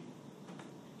LAPD.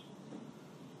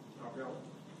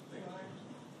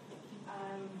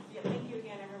 Yeah, thank you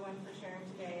again, everyone, for sharing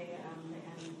today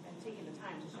and taking the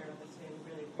time to share with us today.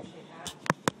 We really appreciate that.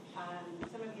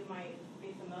 Some of you might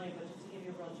be familiar, but just to give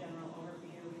you a real general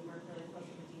overview, we work really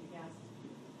closely with DPS.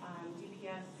 We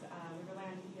rely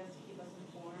on DPS to keep us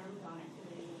informed on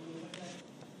activities in the neighborhood.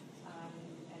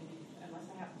 And unless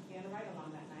I happen to be on a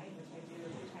ride-along that night, which I do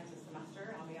 3 times a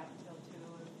semester, I'll be out until 2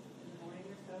 in the morning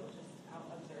or so, just out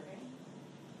observing.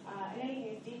 In any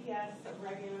case, DPS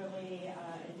regularly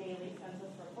and daily sends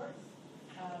us reports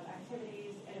of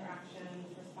activities,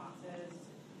 interactions, responses,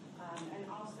 and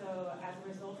also as a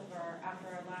result of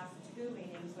after our last 2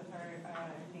 meetings with our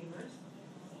neighbors,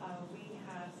 we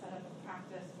have set up a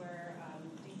practice where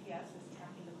DPS is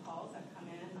tracking the calls that come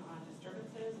in on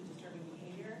disturbances and disturbing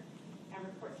behavior and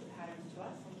reports the patterns to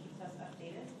us and keeps us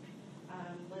updated.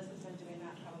 Liz has been doing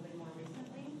that probably more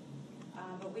recently.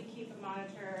 But we keep a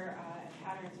monitor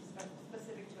patterns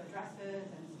specific to addresses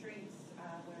and streets,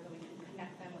 where we can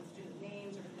connect them with student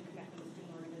names or we can connect them with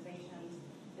student organizations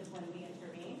is when we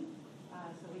intervene.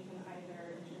 So we can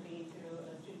either intervene through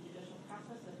a student judicial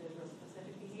process if there's a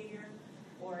specific behavior,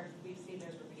 or if we see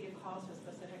there's repeated calls to a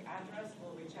specific address,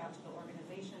 we'll reach out to the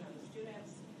organization or the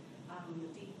students.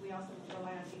 We also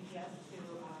rely on DPS to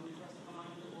respond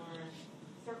or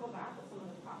circle back with some of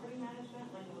the property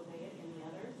management, like Mosaic and the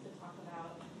others, to talk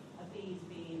about these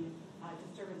being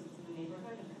disturbances in the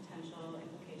neighborhood and potential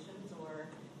implications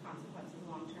or consequences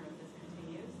long-term if this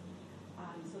continues.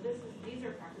 So these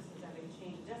are practices that have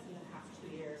changed just in the past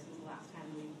 2 years since the last time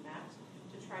we met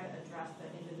to try to address the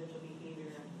individual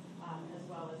behavior as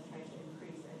well as try to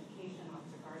increase education.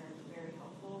 Officer Gardner is very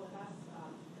helpful with us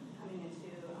coming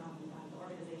into the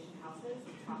organization houses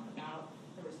to talk about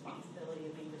the responsibility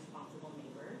of being responsible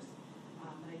neighbors.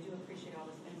 And I do appreciate all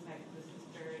this insight. This is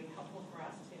very helpful for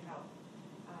us to help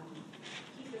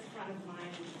keep this front of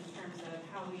mind in terms of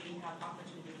how we have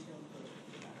opportunity to improve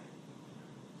together.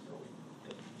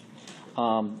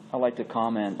 I'd like to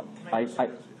comment. Can I just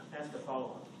ask a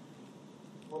follow-up?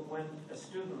 Well, when a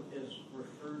student is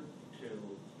referred to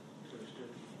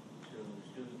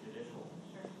student judicial,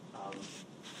 Sure.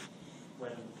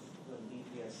 when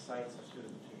DPS cites a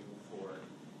student to you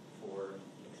for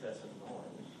excessive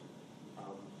noise,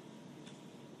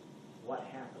 what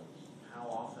happens? How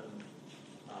often?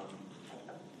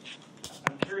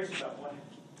 I'm curious about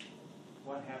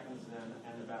what happens then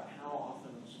and about how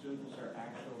often students are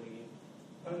actually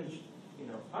punished,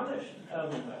 punished.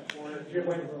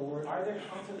 Or are there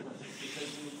consequences?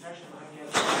 Because the impression I get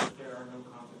is that there are no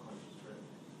consequences for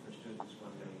students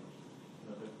when they,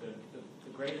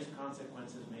 the greatest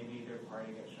consequences, maybe their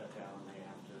party gets shut down and they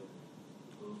have to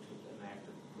move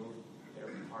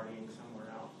their partying somewhere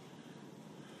else.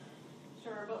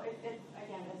 Sure, but it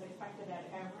again, is expected that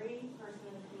every person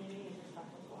in the community is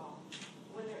respectful to all.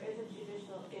 When there is a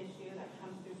judicial issue that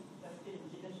comes through the student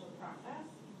judicial process,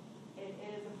 it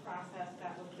is a process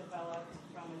that was developed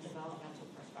from a developmental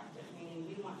perspective, meaning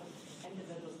we want the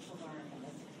individuals to learn in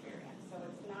this experience. So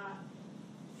it's not,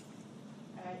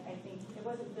 I think it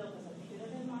wasn't built as a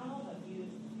punitive model, but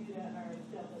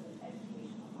built as an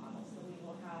educational model. So we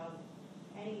will have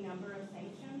any number of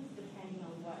sanctions depending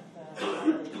on what the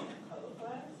violation code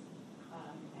was,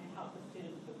 and help the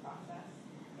student with the process.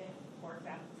 If, for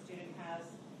example, the student has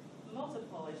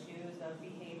multiple issues of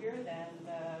behavior, then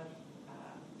the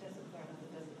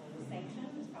the sanction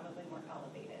is probably more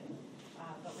elevated,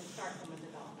 but we start from a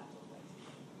developmental place.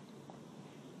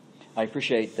 I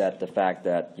appreciate that the fact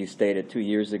that you stated 2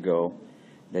 years ago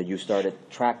that you started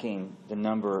tracking the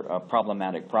number of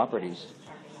problematic properties.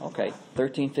 Okay,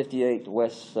 1358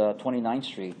 West 29th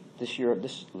Street.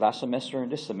 This last semester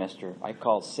and this semester, I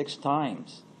called 6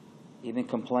 times, even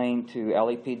complained to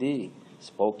LAPD,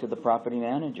 spoke to the property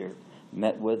manager,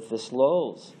 met with the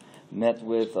Slows, met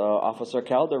with Officer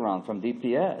Calderon from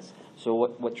DPS. So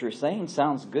what you're saying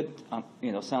sounds good,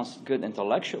 sounds good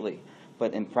intellectually,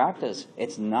 but in practice,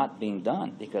 it's not being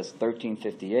done because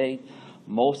 1358,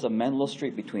 most of Menlo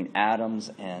Street between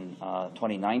Adams and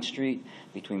 29th Street,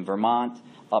 between Vermont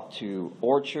up to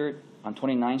Orchard on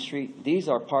 29th Street, these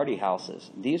are party houses.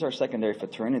 These are secondary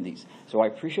fraternities. So I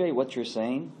appreciate what you're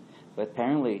saying, but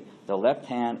apparently the left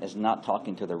hand is not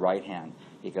talking to the right hand,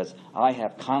 because I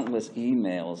have countless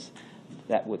emails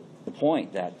that would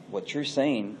point that what you're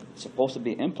saying is supposed to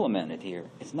be implemented here.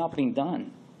 It's not being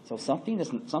done. So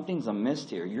something's amiss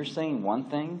here. You're saying one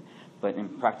thing, but in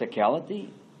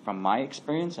practicality, from my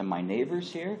experience and my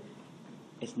neighbors here,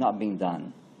 it's not being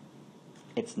done.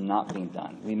 It's not being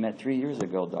done. We met 3 years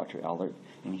ago, Dr. Allert,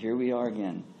 and here we are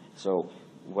again. So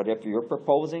whatever you're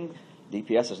proposing,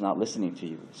 DPS is not listening to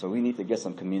you. So we need to get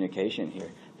some communication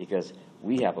here because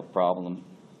we have a problem,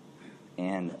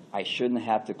 and I should not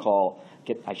have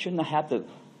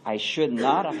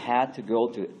had to go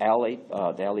to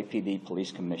the LAPD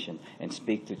Police Commission and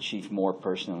speak to Chief Moore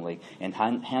personally and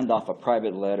hand off a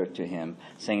private letter to him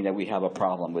saying that we have a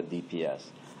problem with DPS.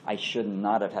 I should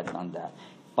not have had done that.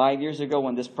 5 years ago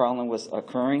when this problem was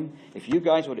occurring, if you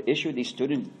guys would issue these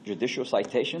student judicial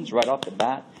citations right off the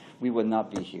bat, we would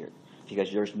not be here because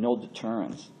there's no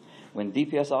deterrence. When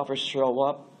DPS officers show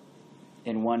up,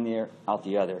 in one ear, out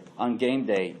the other. On game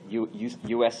day,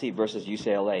 USC versus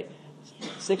UCLA,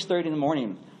 6:30 in the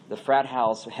morning, the frat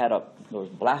house was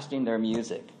blasting their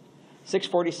music.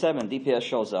 6:47, DPS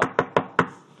shows up.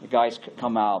 The guys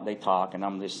come out, they talk, and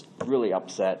I'm just really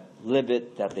upset,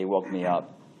 livid that they woke me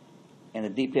up. And the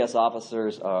DPS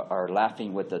officers are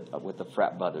laughing with the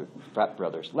frat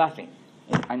brothers, laughing.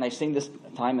 And I've seen this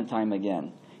time and time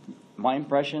again. My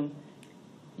impression,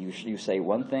 you say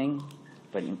one thing,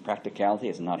 but in practicality,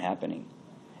 it's not happening.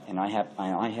 And I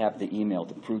have the email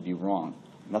to prove you wrong.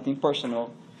 Nothing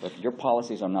personal, but your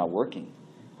policies are not working.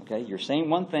 Okay, you're saying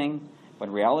one thing, but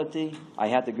in reality, I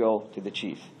had to go to the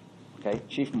chief. Okay,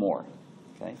 Chief Moore.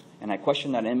 Okay, and I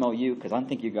question that MOU because I don't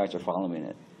think you guys are following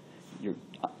it.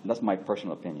 That's my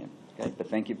personal opinion. Okay, but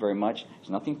thank you very much. There's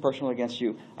nothing personal against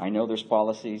you. I know there's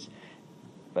policies,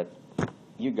 but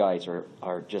you guys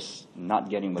are just not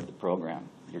getting with the program.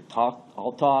 You're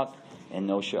all talk and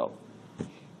no show.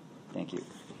 Thank you.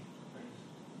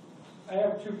 I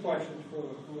have 2 questions for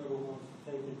whoever wants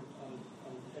to take it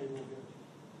on the table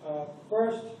here.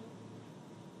 First,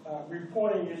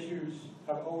 reporting issues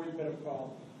have always been a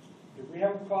problem. If we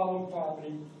have a problem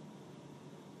property,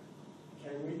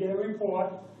 can we get a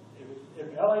report? If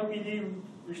LAPD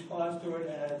responds to it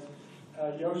as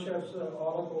Yoshev's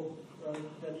article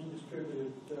that he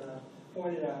distributed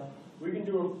pointed out, we can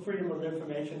do a Freedom of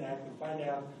Information Act and find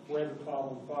out where the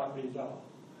problem properties are.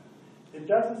 It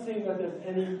doesn't seem that there's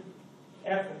any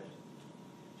effort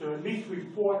to at least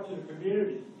report to the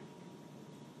community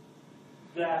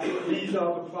that these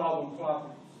are the problem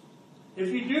properties. If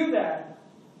you do that,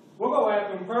 we'll go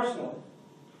after them personally.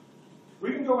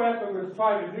 We can go after them with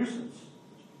private nuisance.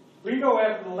 We can go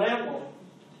after the landlord.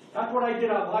 That's what I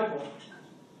did on my book.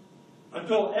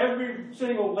 Until every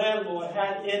single landlord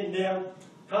had in their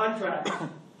contract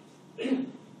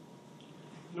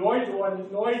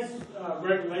regulations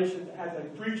as a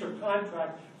breach of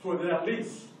contract for their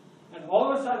lease. And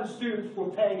all of a sudden, students were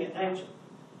paying attention.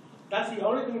 That's the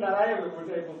only thing that I ever was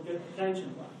able to get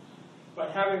attention by.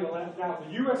 But having now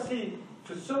the USC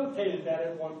facilitated that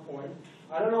at one point.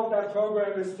 I don't know if that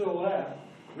program is still there.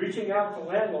 Reaching out to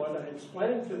landlords and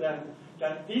explaining to them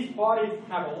that these parties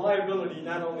have a liability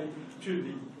not only to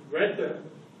the renter,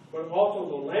 but also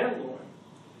the landlord.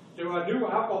 There are new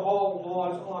alcohol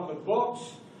laws on the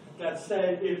books that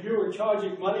say if you are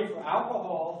charging money for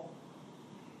alcohol,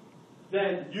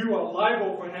 then you are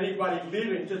liable for anybody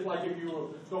leaving, just like if you were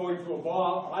going to a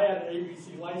bar. I had an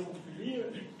ABC license for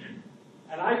years,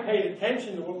 and I paid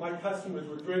attention to what my customers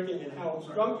were drinking and how it was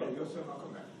drunk. I'll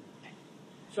come back.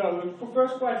 So the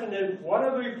first question is, what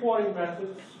are the reporting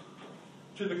methods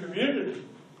to the community?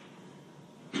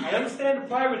 I understand the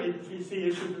privacy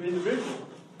issues of individuals,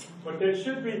 but there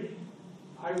should be,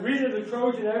 I read in the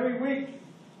Trojan every week,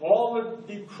 all of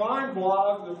the crime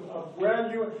blogs of where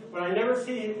you, but I never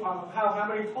see how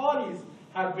many parties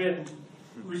have been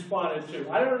responded to.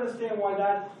 I don't understand why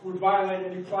that would violate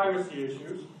any privacy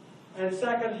issues. And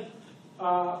second,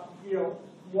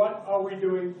 what are we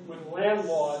doing with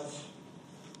landlords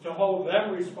to hold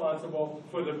them responsible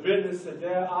for the business that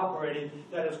they're operating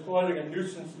that is causing a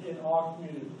nuisance in our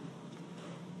community?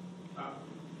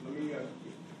 Let me,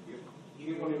 if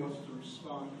anyone wants to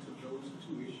respond to those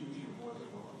two issues, you're more than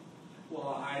welcome.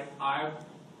 Well,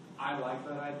 I like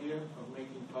that idea of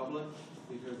making public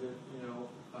because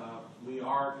we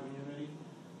are a community.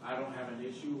 I don't have an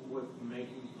issue with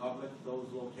making public those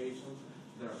locations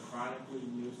that are chronically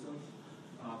nuisance.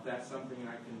 That's something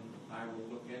I will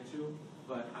look into.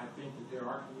 But I think that there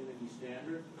are community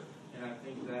standards, and I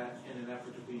think that in an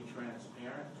effort to be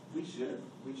transparent, we should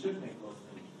make those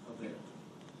things available.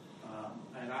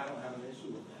 And I don't have an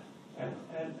issue with that.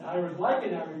 And I was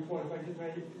liking that report, if I could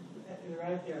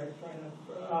right there,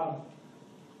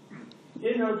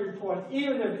 in those reports,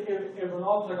 even if an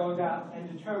officer goes out and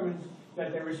determines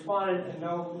that they responded and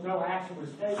no action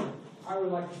was taken, I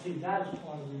would like to see that as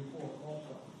part of the report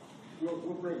also.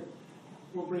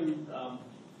 We'll bring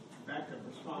back a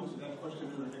response to that question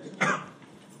in the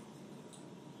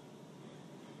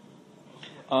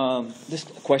next. This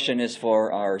question is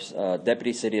for our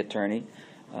Deputy City Attorney,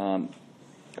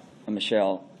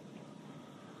 Michelle.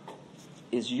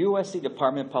 Is USC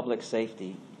Department of Public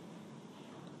Safety,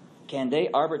 can they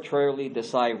arbitrarily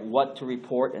decide what to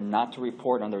report and not to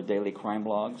report on their daily crime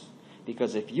logs?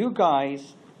 Because if you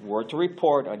guys were to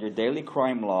report on your daily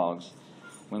crime logs,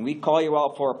 when we call you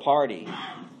out for a party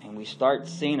and we start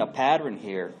seeing a pattern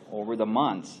here over the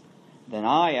months, then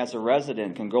I, as a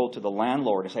resident, can go to the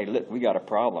landlord and say, look, we got a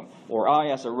problem. Or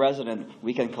I, as a resident,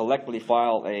 we can collectively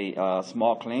file a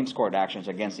small claims court actions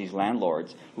against these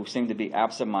landlords who seem to be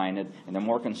absent-minded and they're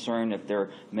more concerned if they're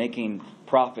making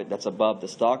profit that's above the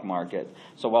stock market.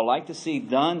 So what I'd like to see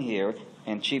done here,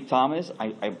 and Chief Thomas,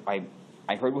 I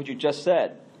heard what you just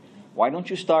said. Why don't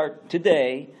you start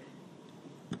today?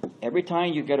 Every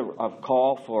time you get a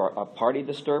call for a party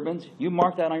disturbance, you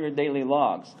mark that on your daily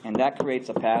logs, and that creates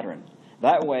a pattern.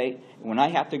 That way, when I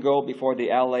have to go before the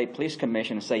LA Police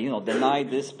Commission and say, deny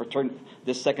this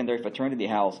secondary fraternity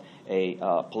house a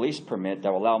police permit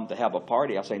that will allow them to have a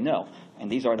party, I'll say no.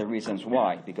 And these are the reasons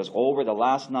why. Because over the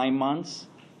last 9 months,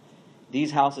 these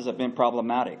houses have been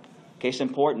problematic. Case in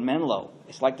point, Menlo.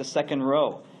 It's like the second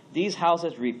row. These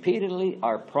houses repeatedly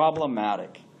are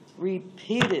problematic.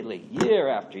 Repeatedly, year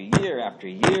after year after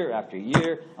year after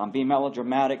year. I'm being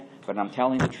melodramatic, but I'm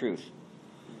telling the truth.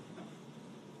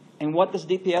 And what does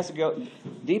DPS go?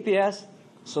 DPS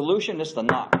solution is to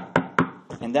knock,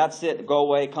 and that's it. Go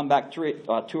away, come back 2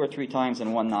 or 3 times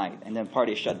in one night, and then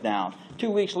party shut down.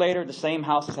 2 weeks later, the same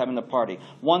house is having a party.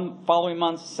 One following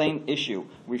month, same issue.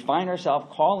 We find ourselves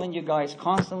calling you guys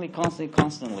constantly,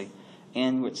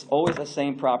 and it's always the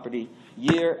same property,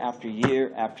 year after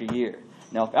year after year.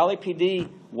 Now, if LAPD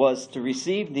was to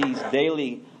receive these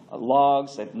daily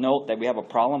logs that note that we have a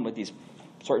problem with these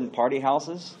certain party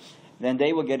houses, then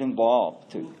they will get involved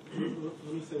too.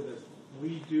 Let me say this: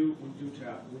 we do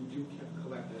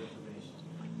collect that information.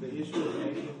 The issue of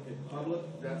making it public,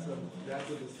 that's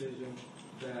a decision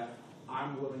that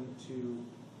I'm willing to.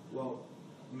 Well,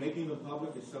 making it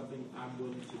public is something I'm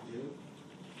willing to do,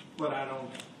 but I don't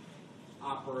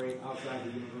operate outside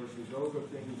the university. Those are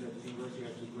things that the university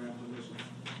has to grant permission.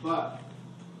 But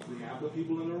we have the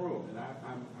people in the room, and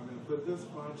I'm going to put this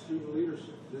on student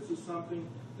leadership. This is something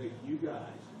that you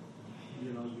guys,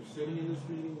 you're sitting in this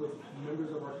meeting with members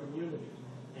of our community,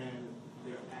 and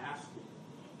they're asking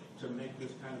to make this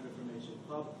kind of information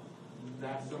public.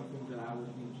 That's something that I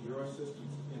would need your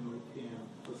assistance in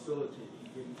facilitating.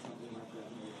 getting something like that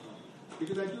made public.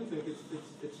 Because I do think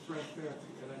it's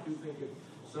transparency, and I do think it's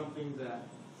something that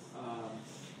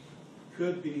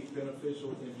could be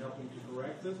beneficial in helping to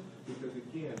correct this, because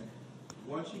again,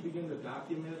 once you begin to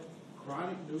document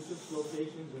chronic nuisance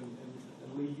locations, and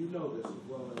Lee, you know this as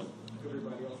well as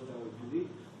everybody else at LAPD,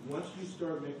 once you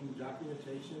start making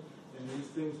documentation and these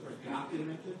things are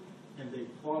documented and they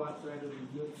fall outside of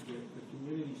the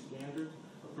community standards,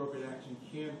 appropriate action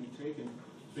can be taken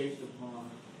based upon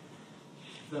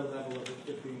the level of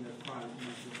it being a chronic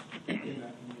nuisance in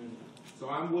that community. So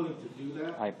I'm willing to do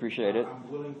that. I appreciate it. I'm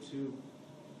willing to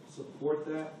support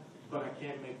that, but I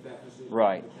can't make that decision.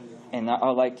 Right. And I'd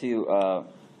like to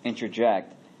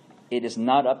interject. It is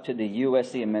not up to the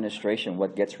USC administration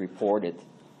what gets reported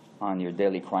on your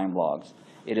daily crime logs.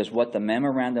 It is what the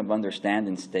Memorandum of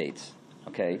Understanding states,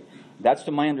 okay? That's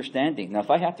to my understanding. Now, if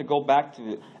I have to go back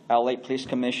to LA Police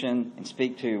Commission and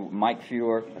speak to Mike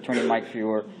Feuer, Attorney Mike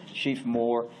Feuer, Chief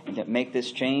Moore, and to make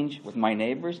this change with my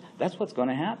neighbors, that's what's going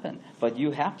to happen. But you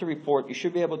have to report, you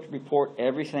should be able to report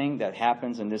everything that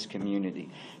happens in this community.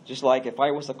 Just like if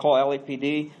I was to call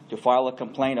LAPD to file a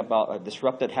complaint about a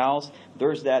disrupted house,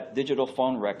 there's that digital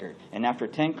phone record. And after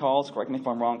 10 calls, correct me if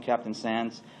I'm wrong, Captain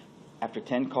Sands, after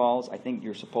 10 calls, I think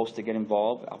you're supposed to get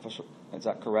involved. Officer, is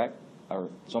that correct? Or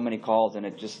so many calls and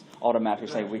it just automatically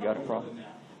say we got a problem?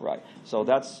 Right. So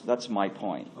that's my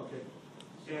point.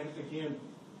 Okay. And again,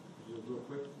 just real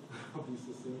quick, I'll be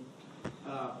succinct.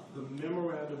 The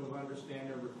Memorandum of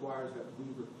Understanding requires that we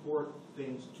report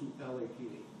things to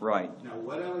LAPD. Right. Now,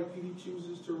 what LAPD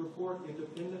chooses to report,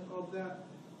 independent of that,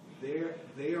 they are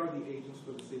the agents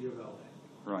for the city of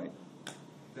LA. Right.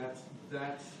 That's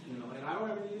you know, and I don't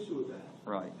have any issue with that.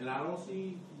 Right. And I don't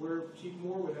see where Chief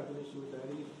Moore would have an issue with that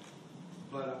either.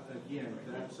 But again,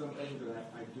 that's something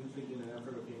that I do think in an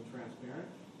effort of being transparent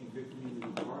and good community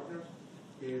partners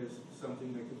is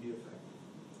something that could be effective.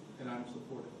 And I'm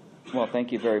supportive of that. Well,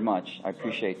 thank you very much. I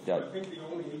appreciate that. I think the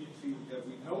only agency that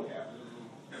we know has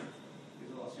is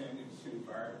the Los Angeles City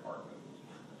Fire Department.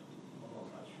 Although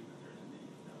I'm not sure that there's a need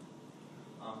for them.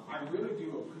 I really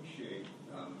do appreciate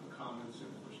the comments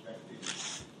and the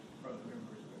perspectives from the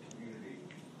members of the community.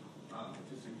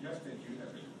 To suggest that you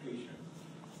have education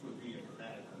would be a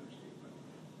dramatic understatement.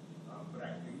 But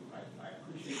I